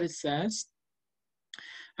 this is what it says.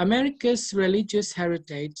 America's religious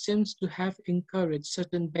heritage seems to have encouraged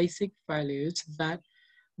certain basic values that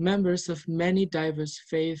members of many diverse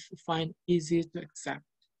faiths find easy to accept.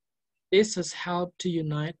 This has helped to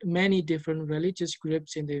unite many different religious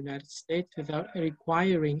groups in the United States without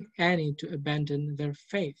requiring any to abandon their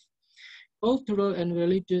faith. Cultural and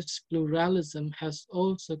religious pluralism has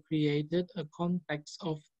also created a context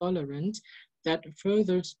of tolerance that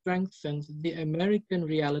further strengthens the American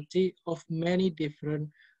reality of many different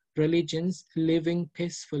religions living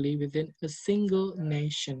peacefully within a single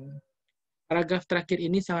nation. Paragraf terakhir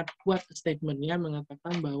ini sangat kuat statementnya,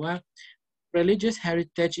 mengatakan bahwa religious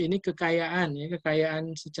heritage ini kekayaan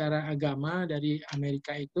secara agama dari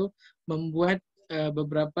Amerika itu membuat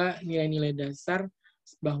beberapa nilai-nilai dasar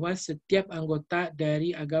bahwa setiap anggota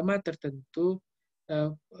dari agama tertentu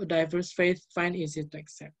diverse faith find easy to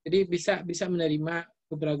accept. Jadi bisa menerima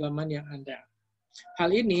keberagaman yang ada.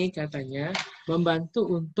 Hal ini katanya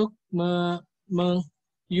membantu untuk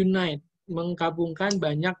unite, menggabungkan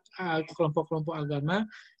banyak kelompok-kelompok agama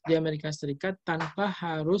di Amerika Serikat tanpa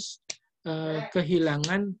harus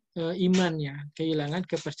kehilangan imannya, kehilangan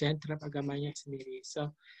kepercayaan terhadap agamanya sendiri.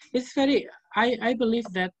 So it's very, I believe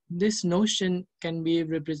that this notion can be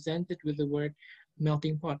represented with the word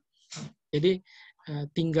melting pot. Jadi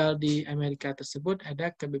tinggal di Amerika tersebut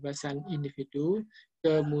ada kebebasan individu,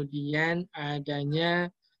 kemudian adanya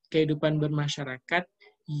kehidupan bermasyarakat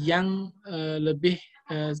yang lebih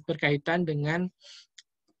berkaitan dengan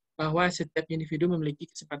bahwa setiap individu memiliki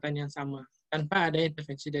kesempatan yang sama tanpa ada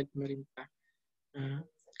intervensi dari pemerintah.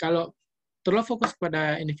 Kalau terlalu fokus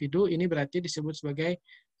pada individu, ini berarti disebut sebagai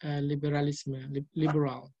liberalisme,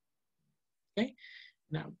 liberal. Okay?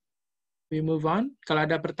 Nah, we move on. Kalau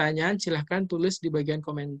ada pertanyaan, silahkan tulis di bagian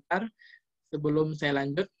komentar sebelum saya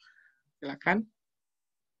lanjut. Silahkan.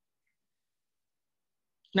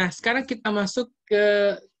 Nah, sekarang kita masuk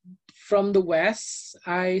ke from the West.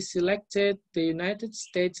 I selected the United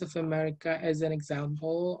States of America as an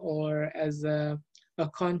example, or as a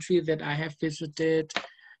country that I have visited,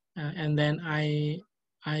 and then I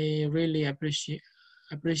really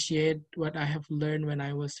appreciate what I have learned when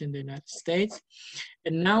I was in the United States.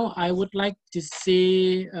 And now I would like to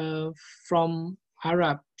see from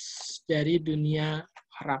Arabs, dari dunia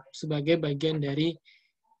Arab sebagai bagian dari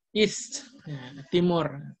East,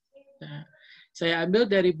 Timur. Saya ambil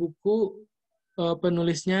dari buku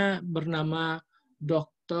penulisnya bernama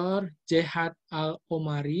Dr. Jehad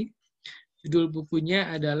Al-Omari. Judul bukunya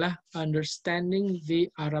adalah Understanding the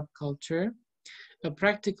Arab Culture, a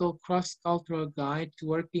Practical Cross-Cultural Guide to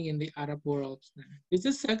Working in the Arab World. Nah, this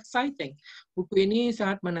is exciting. Buku ini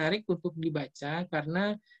sangat menarik untuk dibaca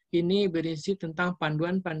karena ini berisi tentang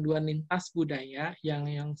panduan-panduan lintas budaya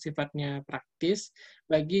yang sifatnya praktis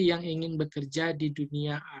bagi yang ingin bekerja di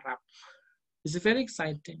dunia Arab. It's very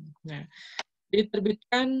exciting. Nah,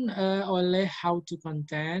 diterbitkan oleh How to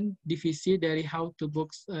Content, divisi dari How to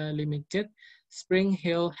Books Limited, Spring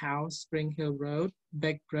Hill House, Spring Hill Road,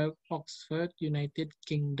 Backbrook, Oxford, United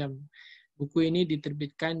Kingdom. Buku ini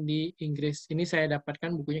diterbitkan di Inggris. Ini saya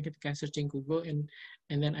dapatkan bukunya ketika searching Google, and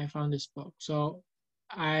then I found this book. So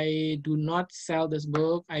I do not sell this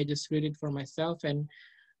book. I just read it for myself, and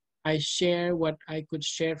I share what I could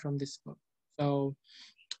share from this book. So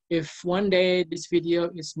if one day this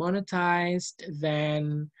video is monetized,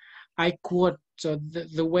 then I quote. So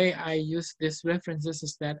the way I use these references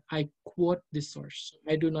is that I quote the source.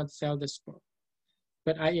 I do not sell this book,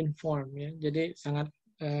 but I inform. Ya. Jadi sangat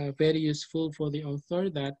very useful for the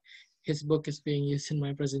author that his book is being used in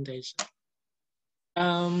my presentation.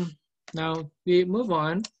 Now we move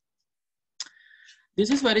on.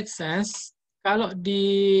 This is what it says. Kalau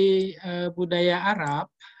di budaya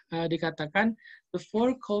Arab dikatakan the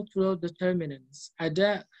four cultural determinants.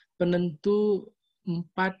 Ada penentu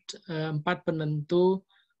empat penentu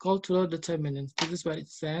cultural determinants. This is what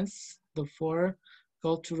it says. The four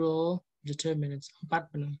cultural determinants.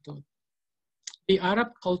 4 penentu. The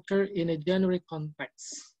Arab culture in a general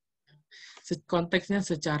context. Konteksnya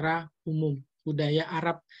secara umum. Budaya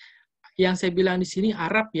Arab. Yang saya bilang di sini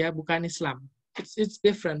Arab ya, bukan Islam. it's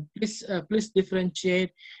different. Please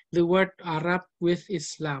differentiate the word Arab with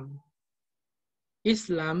Islam.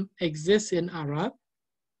 Islam exists in Arab.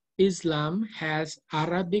 Islam has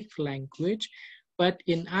Arabic language, but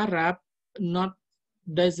in Arab, not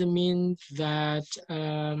doesn't mean that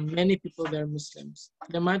many people there are Muslims.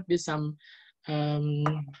 There might be some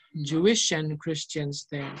Jewish and Christians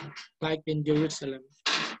there, like in Jerusalem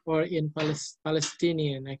or in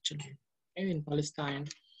Palestinian, actually, in Palestine.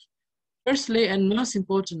 Firstly, and most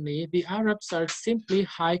importantly, the Arabs are simply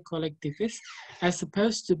high collectivists as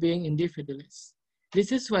opposed to being individualists.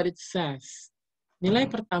 This is what it says. Nilai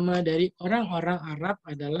pertama dari orang-orang Arab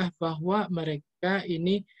adalah bahwa mereka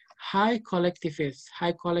ini high collectivist.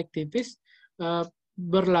 High collectivist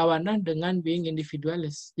berlawanan dengan being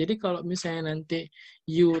individualist. Jadi kalau misalnya nanti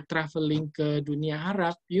you traveling ke dunia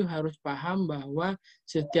Arab, you harus paham bahwa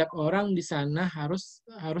setiap orang di sana harus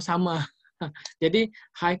sama. Jadi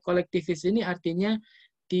high collectivist ini artinya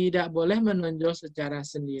tidak boleh menonjol secara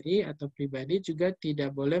sendiri atau pribadi, juga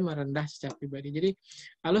tidak boleh merendah secara pribadi. Jadi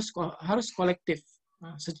harus kolektif,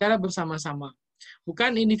 secara bersama-sama,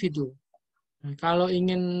 bukan individu. Kalau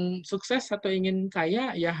ingin sukses atau ingin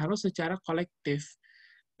kaya, ya harus secara kolektif.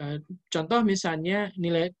 Contoh misalnya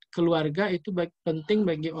nilai keluarga itu penting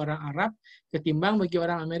bagi orang Arab ketimbang bagi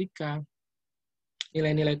orang Amerika.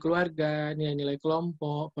 Nilai-nilai keluarga, nilai-nilai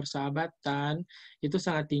kelompok, persahabatan, itu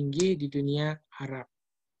sangat tinggi di dunia Arab.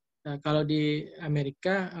 Kalau di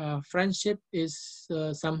Amerika, friendship is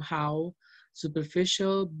somehow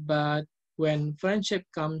superficial, but when friendship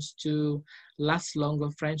comes to last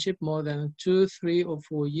longer friendship, more than 2, 3, or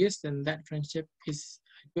 4 years, then that friendship is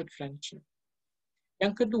a good friendship.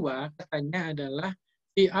 Yang kedua, katanya adalah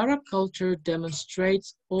the Arab culture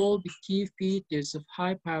demonstrates all the key features of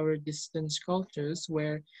high-power distance cultures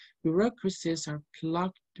where bureaucracies are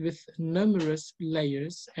plugged with numerous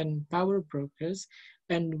layers and power brokers,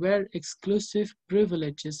 and where exclusive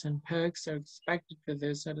privileges and perks are expected for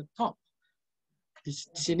those at the top. Di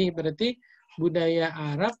sini berarti budaya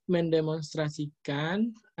Arab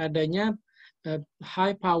mendemonstrasikan adanya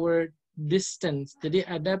high-power distance. Jadi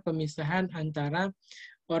ada pemisahan antara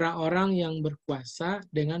orang-orang yang berkuasa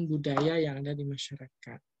dengan budaya yang ada di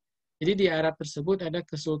masyarakat. Jadi di Arab tersebut ada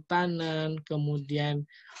kesultanan, kemudian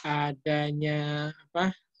adanya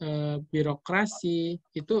birokrasi,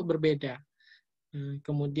 itu berbeda.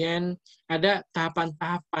 Kemudian ada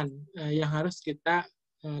tahapan-tahapan yang harus kita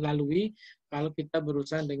lalui kalau kita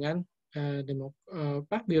berurusan dengan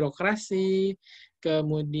birokrasi,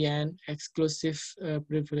 kemudian exclusive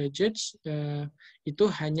privileges,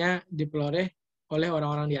 itu hanya diperoleh oleh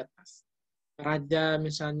orang-orang di atas. Raja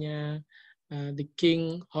misalnya, the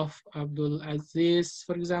king of Abdul Aziz,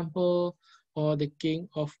 for example, or the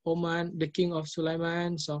king of Oman, the king of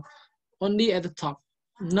Sulaiman, so only at the top.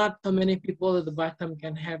 Not so many people at the bottom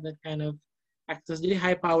can have that kind of access. Jadi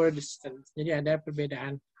high power distance. Jadi ada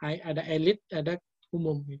perbedaan. Ada elit, ada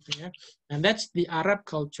umum gitu ya. And that's the Arab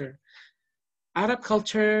culture. Arab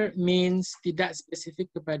culture means tidak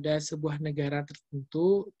spesifik kepada sebuah negara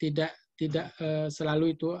tertentu, tidak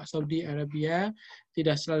selalu itu Saudi Arabia,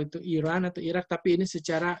 tidak selalu itu Iran atau Irak, tapi ini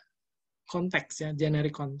secara konteks ya,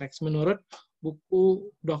 generic konteks menurut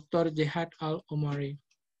buku Dr. Jihad Al-Omari.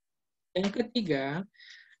 Yang ketiga,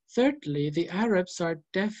 thirdly, the Arabs are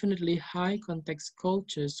definitely high context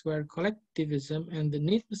cultures where collectivism and the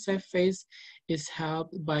need to save face is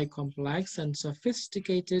helped by complex and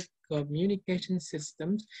sophisticated communication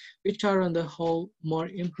systems which are on the whole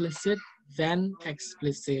more implicit than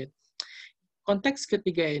explicit. Konteks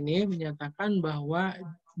ketiga ini menyatakan bahwa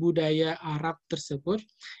budaya Arab tersebut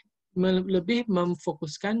lebih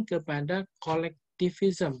memfokuskan kepada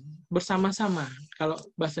kolektivisme, bersama-sama. Kalau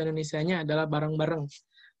bahasa Indonesianya adalah bareng-bareng,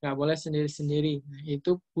 nggak boleh sendiri-sendiri. Nah,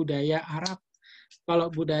 itu budaya Arab. Kalau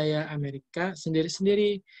budaya Amerika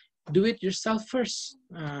sendiri-sendiri, do it yourself first.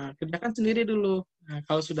 Nah, kerjakan sendiri dulu. Nah,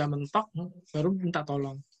 kalau sudah mentok, baru minta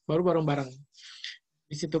tolong, baru bareng-bareng.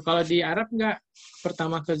 Di situ kalau di Arab nggak,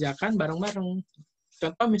 pertama kerjakan bareng-bareng.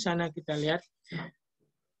 Contoh misalnya kita lihat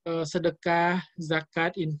sedekah,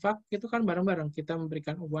 zakat, infak itu kan bareng-bareng. Kita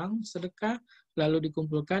memberikan uang, sedekah, lalu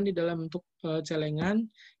dikumpulkan di dalam bentuk celengan,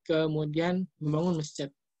 kemudian membangun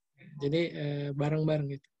masjid. Jadi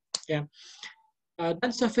bareng-bareng gitu. Ya.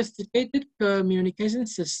 Dan sophisticated communication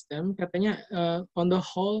system katanya on the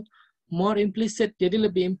whole more implicit. Jadi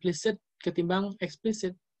lebih implicit ketimbang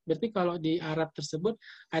explicit. Berarti kalau di Arab tersebut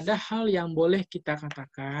ada hal yang boleh kita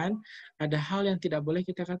katakan, ada hal yang tidak boleh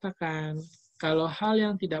kita katakan. Kalau hal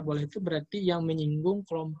yang tidak boleh itu berarti yang menyinggung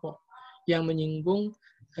kelompok, yang menyinggung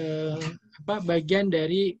bagian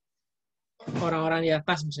dari orang-orang di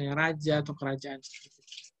atas, misalnya raja atau kerajaan.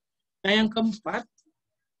 Nah, yang keempat,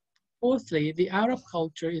 fourthly, the Arab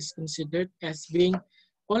culture is considered as being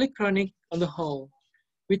polychronic on the whole,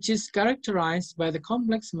 which is characterized by the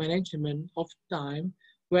complex management of time,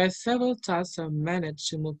 where several tasks are managed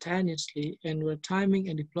simultaneously and where timing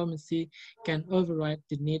and diplomacy can override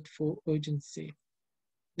the need for urgency.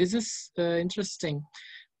 This is interesting.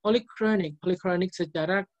 Polychronic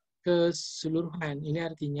secara keseluruhan. Ini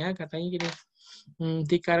artinya katanya gini,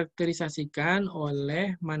 dikarakterisasikan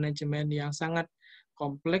oleh manajemen yang sangat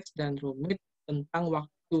kompleks dan rumit tentang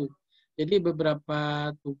waktu. Jadi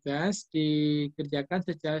beberapa tugas dikerjakan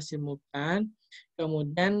secara simultan,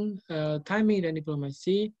 kemudian timing dan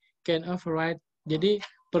diplomasi can override. Jadi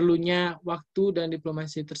perlunya waktu dan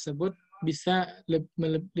diplomasi tersebut bisa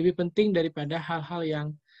lebih penting daripada hal-hal yang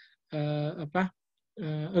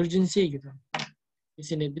urgency gitu. Di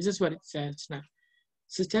sini, this is what it says. Nah,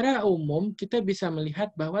 secara umum kita bisa melihat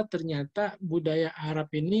bahwa ternyata budaya Arab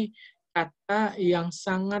ini kata yang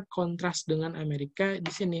sangat kontras dengan Amerika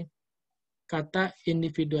di sini. Kata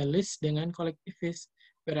individualis dengan kolektivis.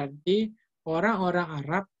 Berarti orang-orang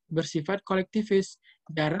Arab bersifat kolektivis.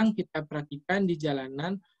 Jarang kita perhatikan di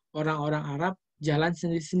jalanan orang-orang Arab jalan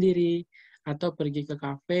sendiri-sendiri atau pergi ke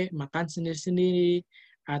kafe makan sendiri-sendiri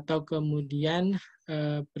atau kemudian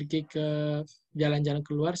pergi ke jalan-jalan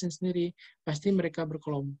keluar sendiri. Pasti mereka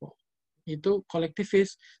berkelompok. Itu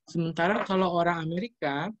kolektivis. Sementara kalau orang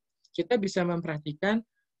Amerika, kita bisa memperhatikan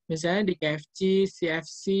misalnya di KFC,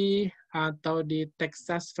 CFC, atau di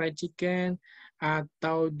Texas Fried Chicken,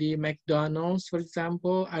 atau di McDonald's, for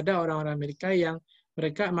example, ada orang-orang Amerika yang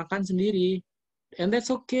mereka makan sendiri. And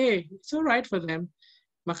that's okay. It's alright for them.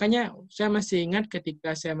 Makanya saya masih ingat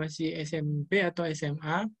ketika saya masih SMP atau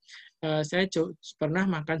SMA, saya pernah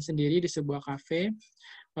makan sendiri di sebuah kafe,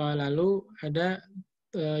 lalu ada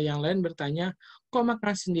yang lain bertanya, kok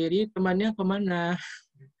makan sendiri, temannya kemana?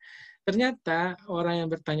 Ternyata orang yang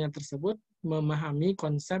bertanya tersebut memahami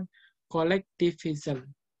konsep collectivism.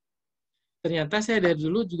 Ternyata saya dari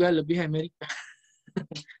dulu juga lebih Amerika.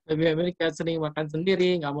 Lebih Amerika, sering makan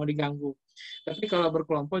sendiri, nggak mau diganggu. Tapi kalau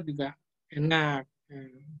berkelompok juga enak.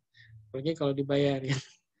 Apalagi kalau dibayarin.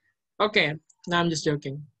 Oke, now I'm just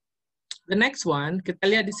joking. The next one, kita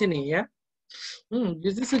lihat di sini ya.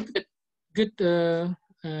 This is a good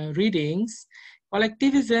readings.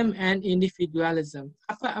 Collectivism and individualism.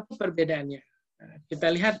 Apa perbedaannya? Kita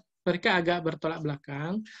lihat mereka agak bertolak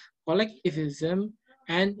belakang. Collectivism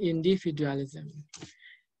and individualism.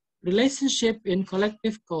 Relationship in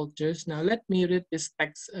collective cultures. Now let me read this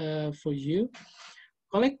text for you.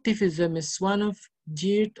 Collectivism is one of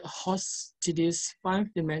geared hosts to these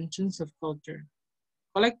 5 dimensions of culture.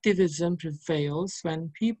 Collectivism prevails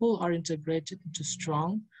when people are integrated into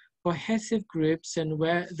strong, cohesive groups and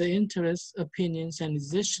where the interests, opinions, and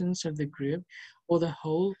decisions of the group or the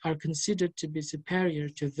whole are considered to be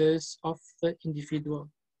superior to those of the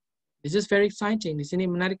individual. This is very exciting. Di sini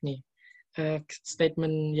menarik nih,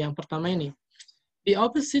 statement yang pertama ini. The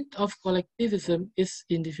opposite of collectivism is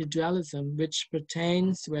individualism, which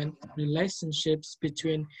pertains when relationships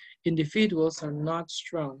between individuals are not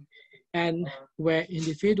strong, and where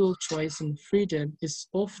individual choice and freedom is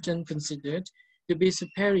often considered to be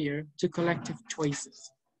superior to collective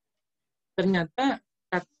choices. Ternyata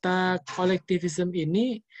kata collectivism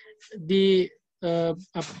ini di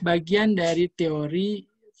bagian dari teori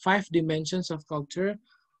 5 dimensions of culture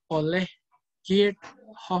oleh Geert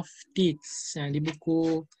Hofstede. Nah, di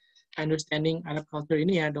buku Understanding Arab Culture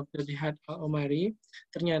ini ya, Dr. Dihad Al-Omari,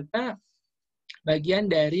 ternyata bagian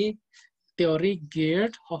dari teori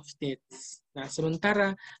Geert Hofstede. Nah,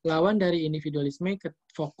 sementara lawan dari individualisme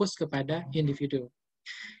fokus kepada individu.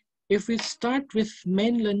 If we start with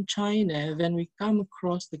mainland China, then we come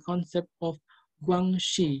across the concept of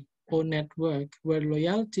guangxi, or network, where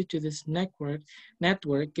loyalty to this network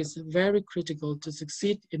is very critical to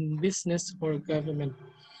succeed in business or government.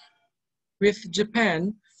 With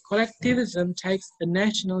Japan, collectivism takes a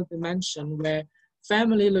national dimension where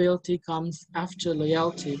family loyalty comes after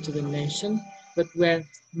loyalty to the nation, but where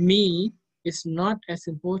me is not as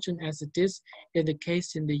important as it is in the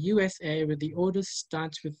case in the USA, where the order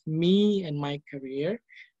starts with me and my career,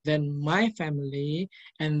 then my family,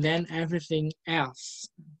 and then everything else.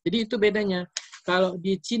 Jadi itu bedanya. Kalau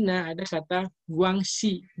di Cina ada kata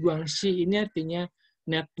guangxi. Guangxi ini artinya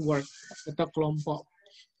network atau kelompok.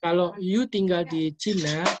 Kalau you tinggal di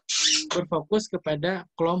Cina, berfokus kepada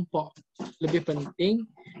kelompok. Lebih penting,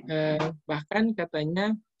 bahkan katanya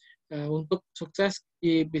untuk sukses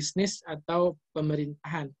di bisnis atau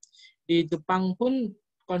pemerintahan. Di Jepang pun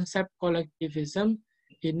konsep collectivism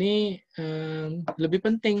ini lebih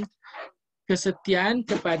penting. kesetiaan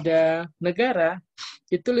kepada negara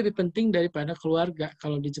itu lebih penting daripada keluarga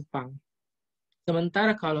kalau di Jepang.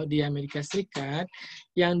 Sementara kalau di Amerika Serikat,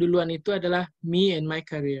 yang duluan itu adalah me and my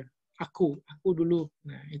career. Aku dulu.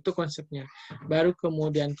 Nah, itu konsepnya. Baru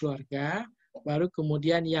kemudian keluarga, baru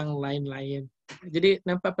kemudian yang lain-lain. Jadi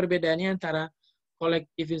nampak perbedaannya antara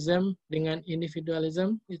collectivism dengan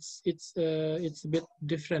individualism. It's a bit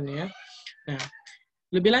different ya. Nah,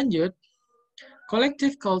 lebih lanjut,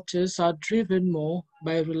 collective cultures are driven more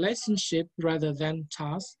by relationship rather than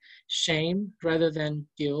task, shame rather than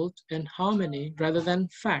guilt, and harmony rather than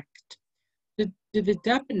fact. To the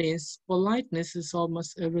Japanese, politeness is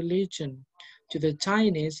almost a religion. To the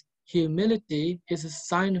Chinese, humility is a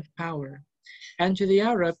sign of power. And to the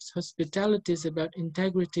Arabs, hospitality is about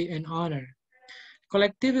integrity and honor.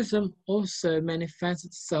 Collectivism also manifests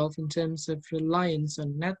itself in terms of reliance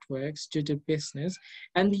on networks due to business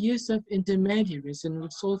and the use of intermediaries in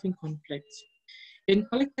resolving conflicts. In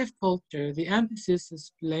collective culture, the emphasis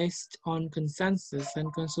is placed on consensus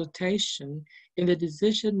and consultation in the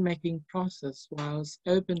decision-making process, whilst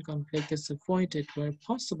open conflict is avoided where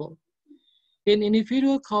possible. In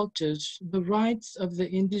individual cultures, the rights of the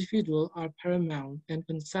individual are paramount, and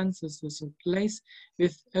consensus is replaced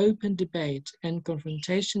with open debate, and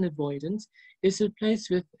confrontation avoidance is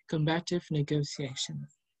replaced with combative negotiation.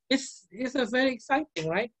 It's a very exciting,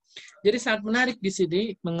 right? Jadi sangat menarik di sini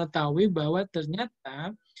mengetahui bahwa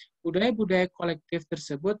ternyata budaya-budaya kolektif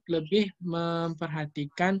tersebut lebih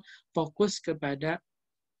memperhatikan fokus kepada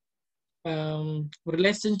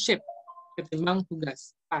relationship ketimbang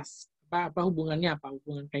tugas, task. Apa hubungannya, apa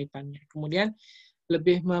hubungan kaitannya. Kemudian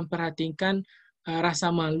lebih memperhatikan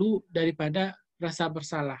rasa malu daripada rasa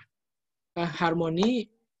bersalah.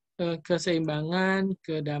 Harmoni, keseimbangan,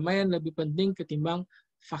 kedamaian lebih penting ketimbang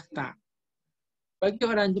fakta. Bagi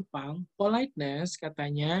orang Jepang, politeness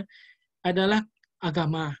katanya adalah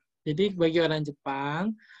agama. Jadi bagi orang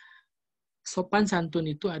Jepang, sopan santun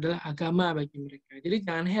itu adalah agama bagi mereka. Jadi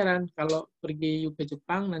jangan heran kalau pergi ke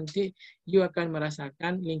Jepang nanti you akan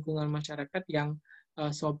merasakan lingkungan masyarakat yang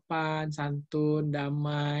sopan, santun,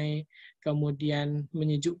 damai, kemudian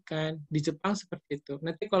menyejukkan. Di Jepang seperti itu.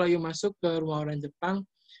 Nanti kalau you masuk ke rumah orang Jepang,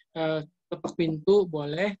 ketok pintu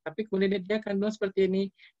boleh, tapi kemudian dia akan bilang seperti ini,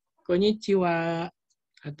 konnichiwa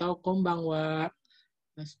atau konbanwa,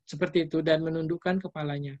 seperti itu, dan menundukkan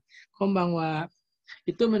kepalanya. Konbanwa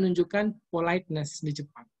itu menunjukkan politeness di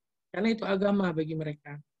Jepang. Karena itu agama bagi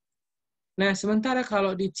mereka. Nah, sementara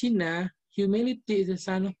kalau di Cina, humility is a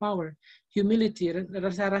sign of power. Humility,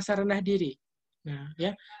 rasa rendah diri. Nah,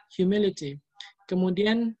 ya, humility.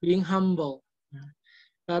 Kemudian being humble.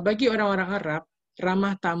 Nah, bagi orang-orang Arab,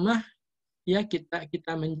 ramah tamah, ya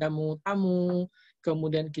kita menjamu tamu,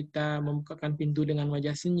 kemudian kita membukakan pintu dengan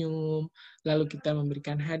wajah senyum, lalu kita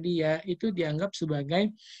memberikan hadiah, itu dianggap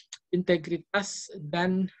sebagai integritas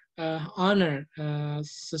dan honor,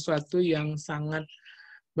 sesuatu yang sangat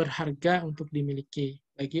berharga untuk dimiliki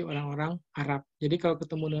bagi orang-orang Arab. Jadi kalau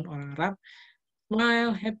ketemu dengan orang Arab,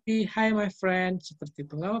 smile, happy, hi my friend, seperti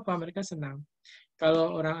itu. Nggak apa-apa, mereka senang.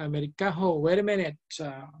 Kalau orang Amerika, oh, wait a minute,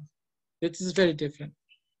 this is very different.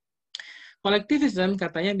 Collectivism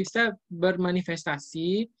katanya bisa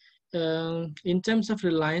bermanifestasi in terms of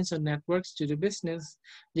reliance on networks to do business.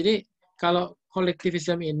 Jadi kalau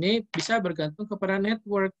collectivism ini bisa bergantung kepada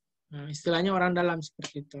network. Nah, istilahnya orang dalam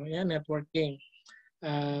seperti itu, ya, networking.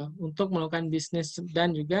 Untuk melakukan bisnis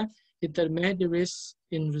dan juga intermediaries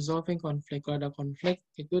in resolving conflict. Kalau ada konflik,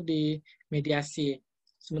 itu di mediasi.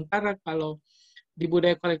 Sementara kalau di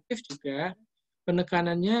budaya kolektif juga,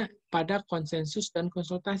 penekanannya pada konsensus dan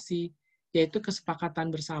konsultasi, yaitu kesepakatan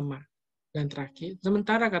bersama. Dan terakhir,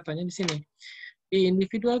 sementara katanya di sini, di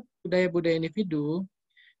individual, budaya-budaya individu,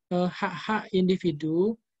 hak-hak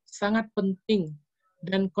individu sangat penting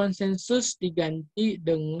dan konsensus diganti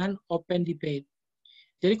dengan open debate.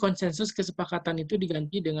 Jadi konsensus kesepakatan itu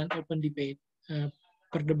diganti dengan open debate,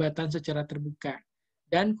 perdebatan secara terbuka.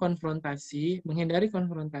 Dan konfrontasi, menghindari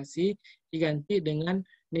konfrontasi diganti dengan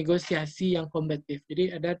negosiasi yang kombatif.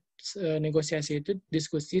 Jadi ada negosiasi itu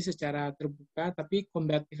diskusi secara terbuka, tapi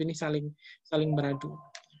kombatif ini saling beradu.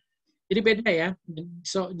 Jadi beda ya.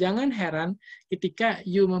 So jangan heran ketika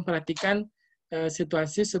you memperhatikan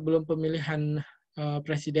situasi sebelum pemilihan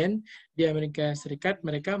presiden di Amerika Serikat,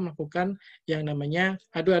 mereka melakukan yang namanya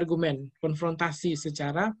adu argumen, konfrontasi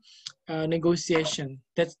secara negotiation.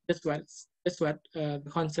 That's what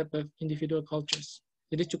the concept of individual cultures.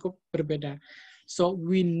 Jadi cukup berbeda. So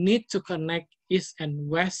we need to connect East and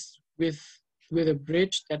West with a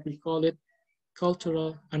bridge that we call it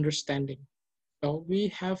cultural understanding. So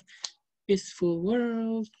we have peaceful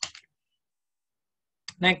world.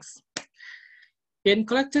 Next. In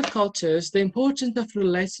collective cultures, the importance of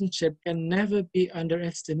relationship can never be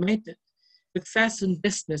underestimated. Success in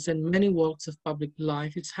business and many walks of public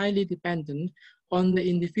life is highly dependent on the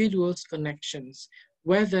individual's connections,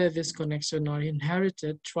 whether this connection are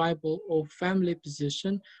inherited, tribal, or family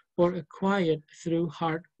position, or acquired through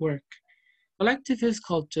hard work. Collectivist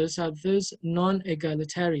cultures are thus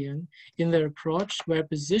non-egalitarian in their approach, where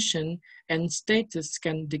position and status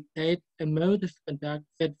can dictate a mode of conduct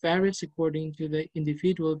that varies according to the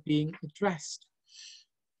individual being addressed.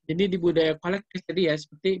 Jadi di budaya kolektif tadi ya,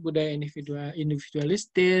 seperti budaya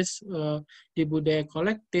individualistis, di budaya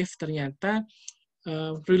kolektif ternyata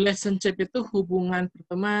relationship itu, hubungan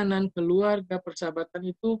pertemanan, keluarga,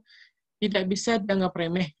 persahabatan itu tidak bisa dianggap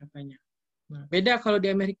remeh katanya. Nah, beda kalau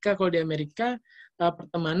di Amerika. Kalau di Amerika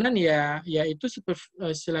pertemanan ya itu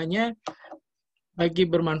istilahnya bagi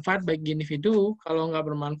bermanfaat bagi individu. Kalau nggak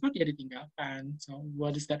bermanfaat ya ditinggalkan. So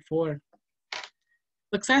what is that for?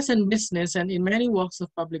 Success in business and in many walks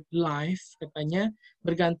of public life katanya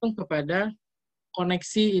bergantung kepada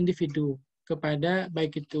koneksi individu, kepada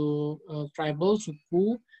baik itu tribal,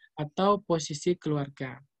 suku, atau posisi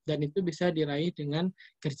keluarga. Dan itu bisa diraih dengan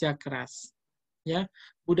kerja keras. Ya,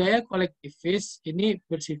 budaya kolektivis ini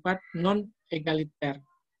bersifat non-egaliter.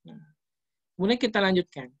 Nah, kemudian kita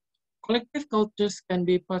lanjutkan. Collective cultures can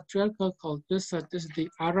be patriarchal cultures such as the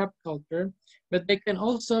Arab culture, but they can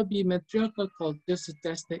also be matriarchal cultures such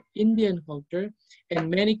as the Indian culture and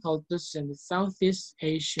many cultures in the Southeast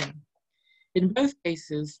Asia. In both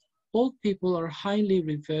cases, old people are highly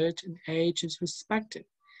revered and age is respected.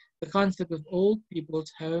 The concept of old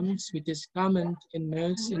people's homes, which is common in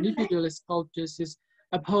most individualist cultures, is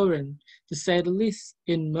abhorrent, to say the least,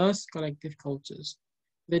 in most collective cultures.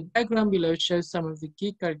 The diagram below shows some of the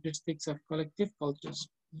key characteristics of collective cultures.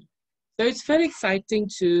 So it's very exciting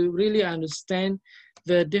to really understand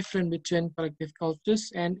the difference between collective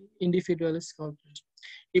cultures and individualist cultures.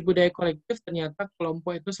 Di budaya kolektif ternyata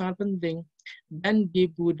kelompok itu sangat penting. Dan di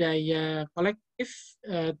budaya kolektif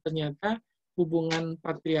ternyata hubungan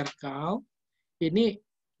patriarkal ini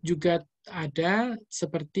juga ada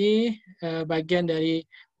seperti bagian dari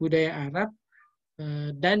budaya Arab,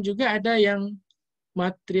 dan juga ada yang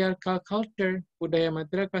matriarchal culture, budaya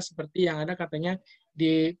matriarkal seperti yang ada katanya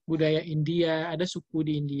di budaya India, ada suku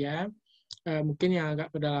di India, mungkin yang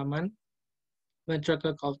agak pedalaman,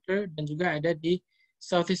 matriarchal culture, dan juga ada di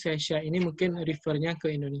Southeast Asia. Ini mungkin refernya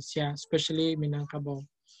ke Indonesia, especially Minangkabau.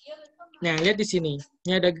 Nah, lihat di sini,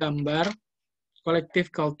 ini ada gambar collective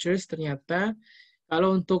cultures. Ternyata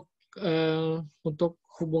kalau untuk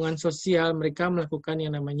hubungan sosial, mereka melakukan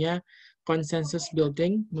yang namanya consensus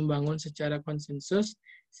building, membangun secara konsensus.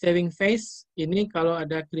 Saving face, ini kalau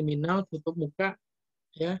ada kriminal tutup muka,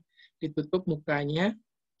 ya, ditutup mukanya.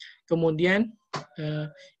 Kemudian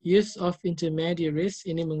use of intermediaries,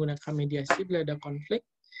 ini menggunakan mediasi bila ada konflik.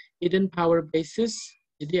 Hidden power bases,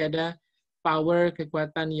 jadi ada power,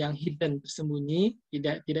 kekuatan yang hidden, tersembunyi,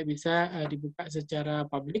 tidak bisa dibuka secara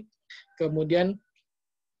publik. Kemudian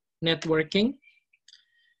networking,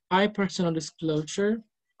 high personal disclosure,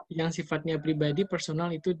 yang sifatnya pribadi, personal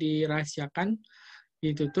itu dirahasiakan,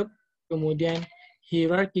 ditutup. Kemudian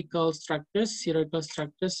hierarchical structures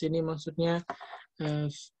ini maksudnya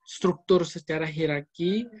struktur secara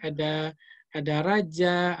hierarki, ada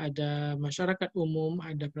raja, ada masyarakat umum,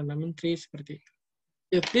 ada perdana menteri, seperti itu.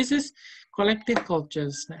 This is collective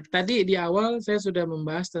cultures. Nah, tadi di awal saya sudah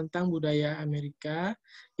membahas tentang budaya Amerika,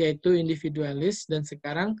 yaitu individualis, dan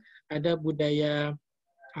sekarang ada budaya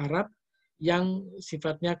Arab yang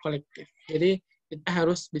sifatnya kolektif. Jadi kita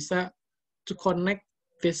harus bisa to connect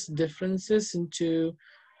these differences into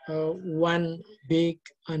one big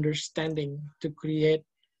understanding to create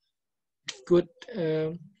good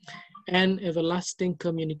and everlasting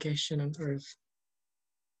communication on earth.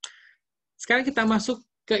 Sekarang kita masuk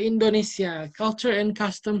ke Indonesia, culture and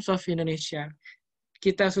customs of Indonesia.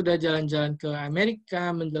 Kita sudah jalan-jalan ke Amerika,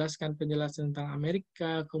 menjelaskan penjelasan tentang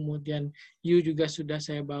Amerika, kemudian juga sudah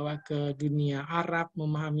saya bawa ke dunia Arab,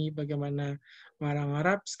 memahami bagaimana orang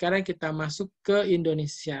Arab. Sekarang kita masuk ke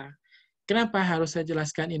Indonesia. Kenapa harus saya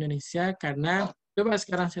jelaskan Indonesia? Karena, coba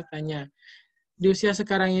sekarang saya tanya, di usia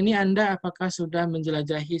sekarang ini Anda apakah sudah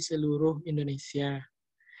menjelajahi seluruh Indonesia?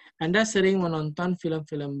 Anda sering menonton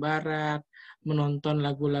film-film barat, menonton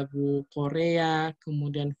lagu-lagu Korea,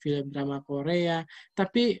 kemudian film drama Korea,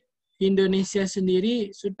 tapi Indonesia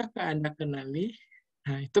sendiri sudahkah Anda kenali?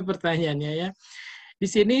 Nah, itu pertanyaannya ya. Di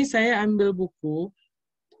sini saya ambil buku,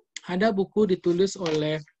 ada buku ditulis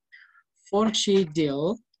oleh Forshi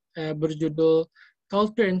Dill, berjudul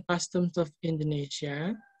Culture and Customs of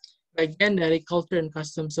Indonesia, bagian dari Culture and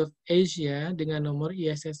Customs of Asia dengan nomor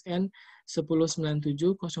ISSN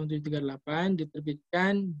 1097-0738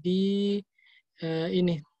 diterbitkan di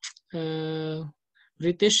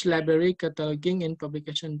British Library Cataloging and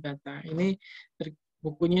Publication Data. Ini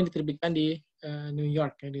bukunya diterbitkan di New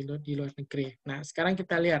York, ya, di luar negeri. Nah, sekarang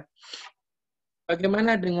kita lihat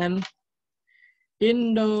bagaimana dengan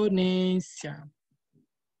Indonesia.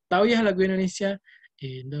 Tahu ya lagu Indonesia?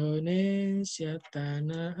 Indonesia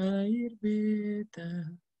tanah air beta.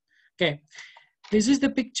 Oke, this is the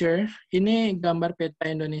picture. Ini gambar peta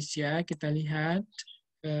Indonesia. Kita lihat.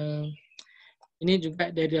 Ini juga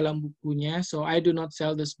dari dalam bukunya. So I do not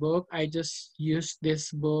sell this book. I just use this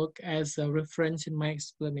book as a reference in my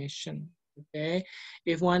explanation. Okay.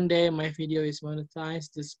 If one day my video is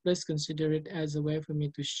monetized, just please consider it as a way for me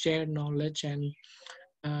to share knowledge and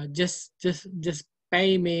just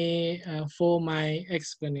pay me for my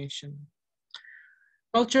explanation.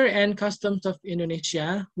 Culture and customs of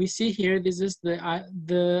Indonesia. We see here. This is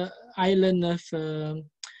the island of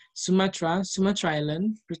Sumatra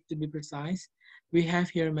Island, to be precise. We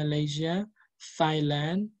have here Malaysia,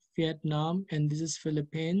 Thailand, Vietnam, and this is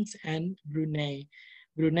Philippines and Brunei.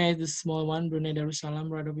 Brunei is the small one, Brunei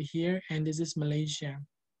Darussalam right over here, and this is Malaysia.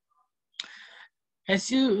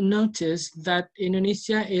 As you notice that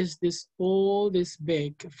Indonesia is this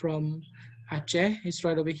big from Aceh, it's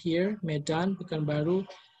right over here, Medan, Pekanbaru,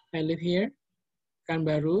 I live here,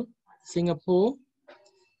 Pekanbaru, Singapore,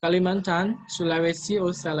 Kalimantan, Sulawesi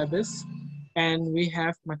or Celebes, and we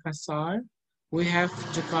have Makassar, we have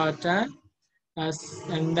Jakarta,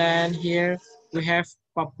 and then here we have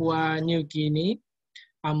Papua New Guinea,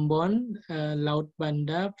 Ambon, Laut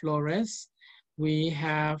Banda, Flores, we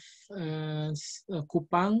have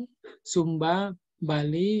Kupang, Sumba,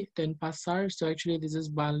 Bali, Denpasar, so actually this is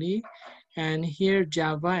Bali, and here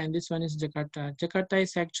Java, and this one is Jakarta. Jakarta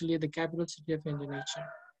is actually the capital city of Indonesia.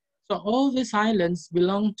 So all these islands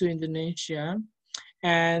belong to Indonesia,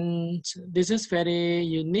 and this is very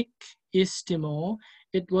unique. East Timor,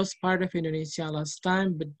 it was part of Indonesia last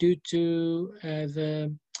time, but due to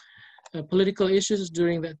the political issues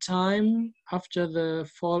during that time, after the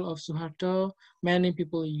fall of Suharto, many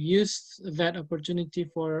people used that opportunity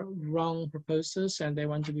for wrong purposes, and they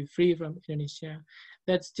want to be free from Indonesia.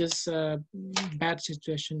 That's just a bad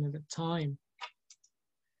situation at the time.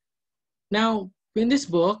 Now, in this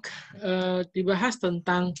book, dibahas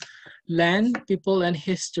tentang land, people and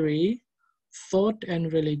history, thought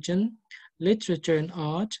and religion, literature and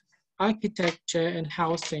art, architecture and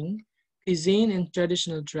housing, cuisine and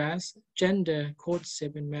traditional dress, gender,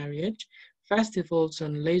 courtship and marriage, festivals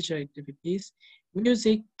and leisure activities,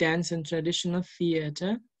 music, dance and traditional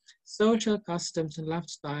theater, social customs and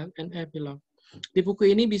lifestyle, and epilogue. Di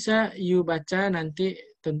buku ini bisa you baca nanti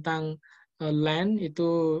tentang land,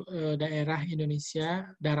 itu daerah Indonesia,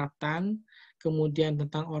 daratan, kemudian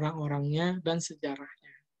tentang orang-orangnya, dan sejarahnya.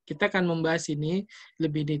 Kita akan membahas ini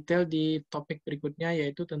lebih detail di topik berikutnya,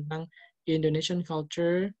 yaitu tentang Indonesian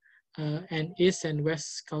culture and East and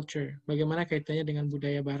West culture. Bagaimana kaitannya dengan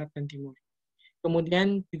budaya Barat dan Timur.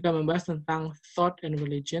 Kemudian juga membahas tentang thought and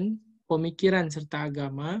religion, pemikiran serta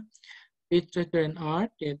agama, literature and art,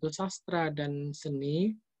 yaitu sastra dan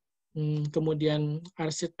seni, kemudian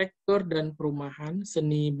arsitektur dan perumahan,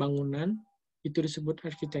 seni bangunan, itu disebut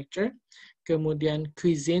architecture. Kemudian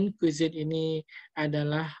cuisine ini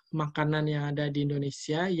adalah makanan yang ada di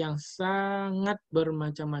Indonesia yang sangat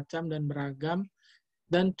bermacam-macam dan beragam.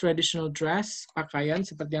 Dan traditional dress, pakaian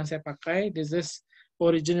seperti yang saya pakai, this is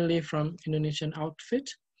originally from Indonesian outfit.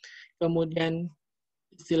 Kemudian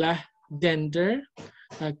istilah gender,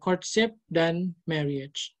 courtship, dan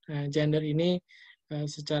marriage. Gender ini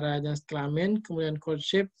secara jenis kelamin, kemudian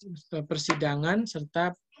courtship, persidangan,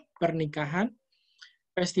 serta pernikahan,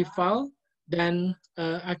 festival, dan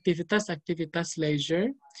aktivitas-aktivitas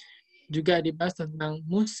leisure. Juga dibahas tentang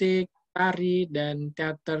musik, tari, dan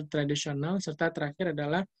teater tradisional, serta terakhir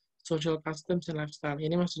adalah social customs and lifestyle.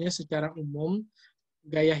 Ini maksudnya secara umum,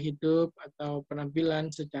 gaya hidup atau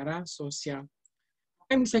penampilan secara sosial.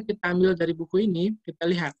 Apa yang bisa kita ambil dari buku ini? Kita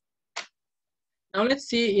lihat. Now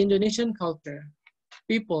let's see Indonesian culture.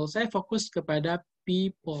 People, saya fokus kepada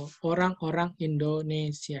people, orang-orang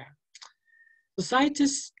Indonesia.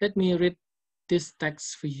 Societies, let me read this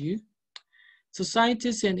text for you.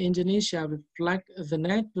 Societies in Indonesia reflect the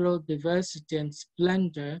natural diversity and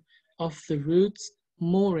splendor of the roots,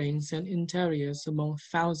 moorings, and interiors among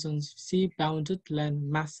thousands of sea-bounded land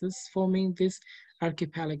masses forming this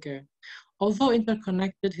archipelago. Although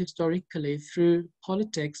interconnected historically through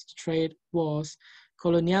politics, trade, wars,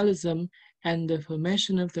 colonialism, and the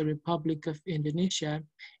formation of the Republic of Indonesia,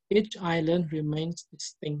 each island remains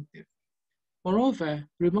distinctive. Moreover,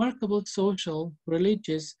 remarkable social,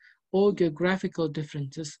 religious, or geographical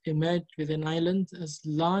differences emerge within islands as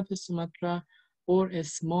large as Sumatra or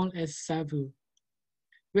as small as Savu.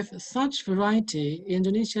 With such variety,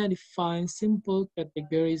 Indonesia defines simple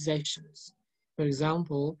categorizations. For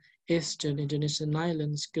example, Eastern Indonesian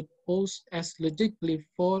islands could also as logically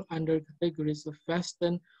fall under categories of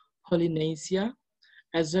Western Polynesia,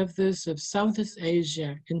 as of those of Southeast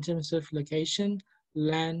Asia in terms of location,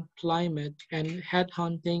 land, climate, and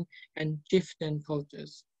headhunting and chieftain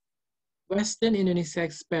cultures. Western Indonesia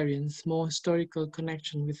experienced more historical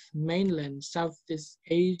connection with mainland Southeast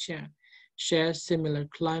Asia, shares similar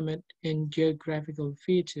climate and geographical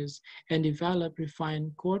features, and developed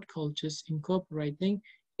refined court cultures incorporating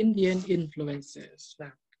Indian influences.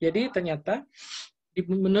 Nah, jadi ternyata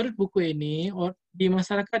menurut buku ini, di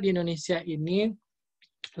masyarakat di Indonesia ini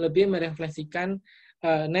lebih merefleksikan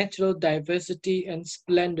natural diversity and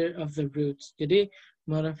splendor of the roots. Jadi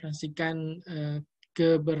merefleksikan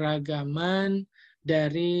keberagaman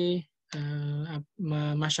dari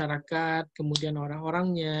masyarakat, kemudian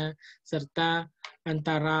orang-orangnya, serta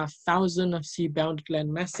antara thousands of sea-bound land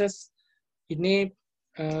masses, ini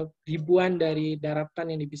ribuan dari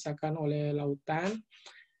daratan yang dipisahkan oleh lautan.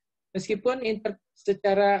 Meskipun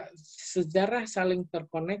secara sejarah saling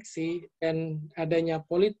terkoneksi dan adanya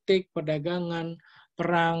politik, perdagangan,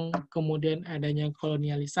 perang, kemudian adanya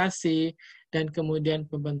kolonialisasi, dan kemudian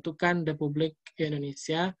pembentukan Republik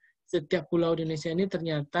Indonesia, setiap pulau di Indonesia ini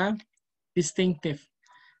ternyata distinctive.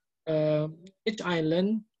 Each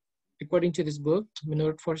island, according to this book,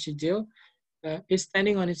 menurut Forsijil, is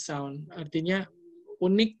standing on its own. Artinya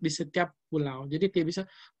unik di setiap pulau. Jadi tidak bisa,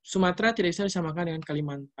 Sumatera tidak bisa disamakan dengan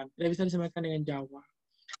Kalimantan, tidak bisa disamakan dengan Jawa.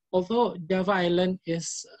 Although Java Island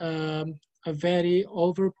is a very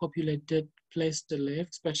overpopulated place to live,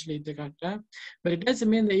 especially Jakarta, but it doesn't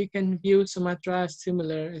mean that you can view Sumatra as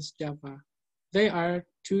similar as Java. They are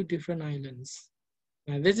two different islands.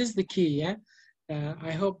 Now, this is the key, yeah?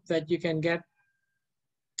 I hope that you can get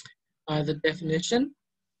the definition.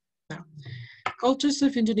 Now, cultures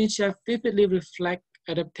of Indonesia vividly reflect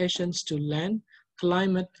adaptations to land,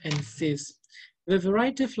 climate, and seas. The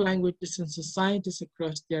variety of languages and societies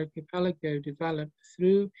across the archipelago developed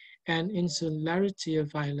through an insularity of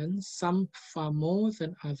islands, some far more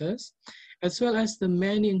than others, as well as the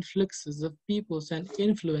many influxes of peoples and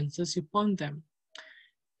influences upon them.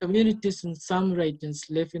 Communities in some regions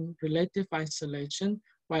live in relative isolation,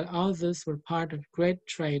 while others were part of great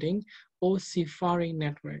trading or seafaring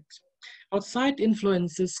networks. Outside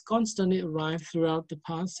influences constantly arrive throughout the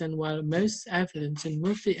past, and while most evident in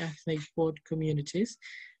multi-ethnic port communities,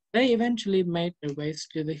 they eventually made their ways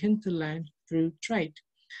to the hinterland through trade.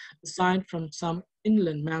 Aside from some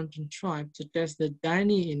inland mountain tribes, such as the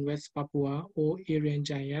Dani in West Papua or Irian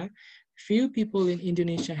Jaya, few people in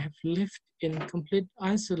Indonesia have lived in complete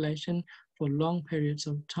isolation for long periods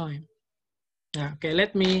of time. Okay,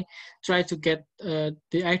 let me try to get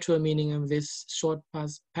the actual meaning of this short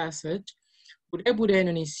passage. Budaya-budaya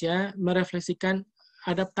Indonesia merefleksikan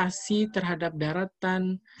adaptasi terhadap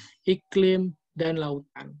daratan, iklim, dan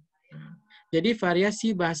lautan. Jadi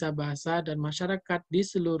variasi bahasa-bahasa dan masyarakat di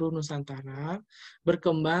seluruh Nusantara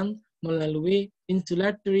berkembang melalui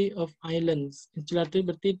insularity of islands. Insularity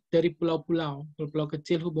berarti dari pulau-pulau, pulau-pulau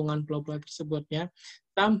kecil, hubungan pulau-pulau tersebut ya.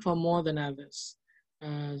 Some for more than others.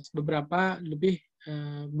 Beberapa lebih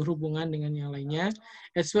berhubungan dengan yang lainnya,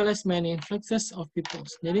 as well as many influxes of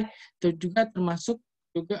peoples. Jadi itu juga termasuk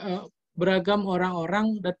juga beragam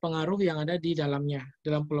orang-orang dan pengaruh yang ada di dalamnya,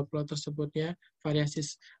 dalam pulau-pulau tersebut ya, variasi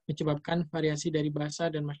menyebabkan variasi dari bahasa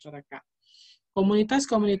dan masyarakat.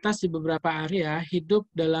 Komunitas-komunitas di beberapa area hidup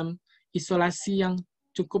dalam isolasi yang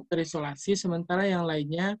cukup terisolasi, sementara yang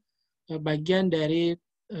lainnya bagian dari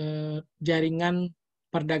jaringan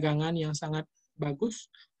perdagangan yang sangat bagus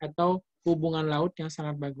atau hubungan laut yang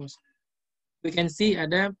sangat bagus. We can see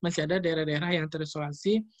masih ada daerah-daerah yang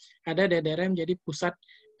terisolasi, ada daerah-daerah yang menjadi pusat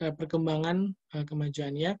perkembangan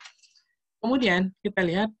kemajuannya. Kemudian kita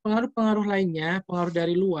lihat pengaruh-pengaruh lainnya, pengaruh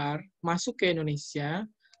dari luar masuk ke Indonesia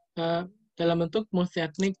dalam bentuk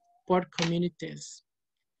multi-ethnic port communities.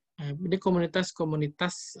 Ini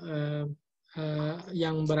komunitas-komunitas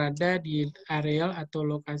yang berada di areal atau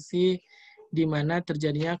lokasi di mana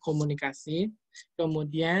terjadinya komunikasi.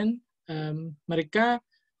 Kemudian mereka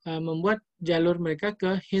membuat jalur mereka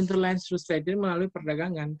ke hinterland through trade melalui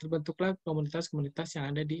perdagangan. Terbentuklah komunitas-komunitas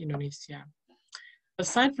yang ada di Indonesia.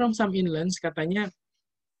 Aside from some inlands, katanya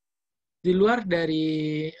di luar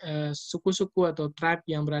dari suku-suku atau tribe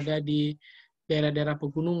yang berada di daerah-daerah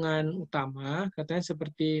pegunungan utama, katanya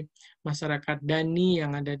seperti masyarakat Dani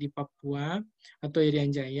yang ada di Papua atau Irian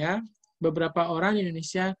Jaya, beberapa orang di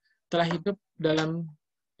Indonesia telah hidup dalam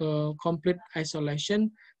complete isolation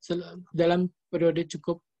dalam periode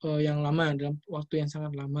cukup yang lama, dalam waktu yang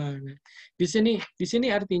sangat lama. Nah, di sini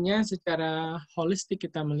artinya secara holistik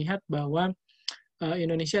kita melihat bahwa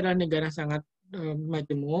Indonesia adalah negara sangat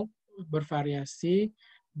majemuk, bervariasi,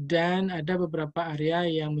 dan ada beberapa area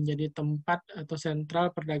yang menjadi tempat atau sentral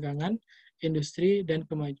perdagangan, industri, dan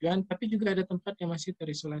kemajuan, tapi juga ada tempat yang masih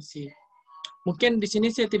terisolasi. Mungkin di sini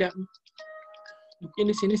saya tidak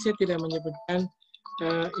menyebutkan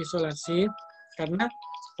isolasi karena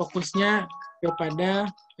fokusnya kepada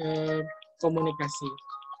komunikasi.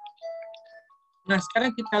 Nah,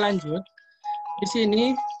 sekarang kita lanjut. Di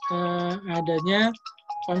sini adanya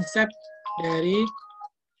konsep dari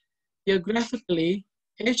geographically,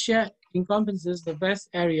 Asia encompasses the vast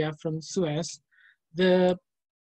area from Suez, the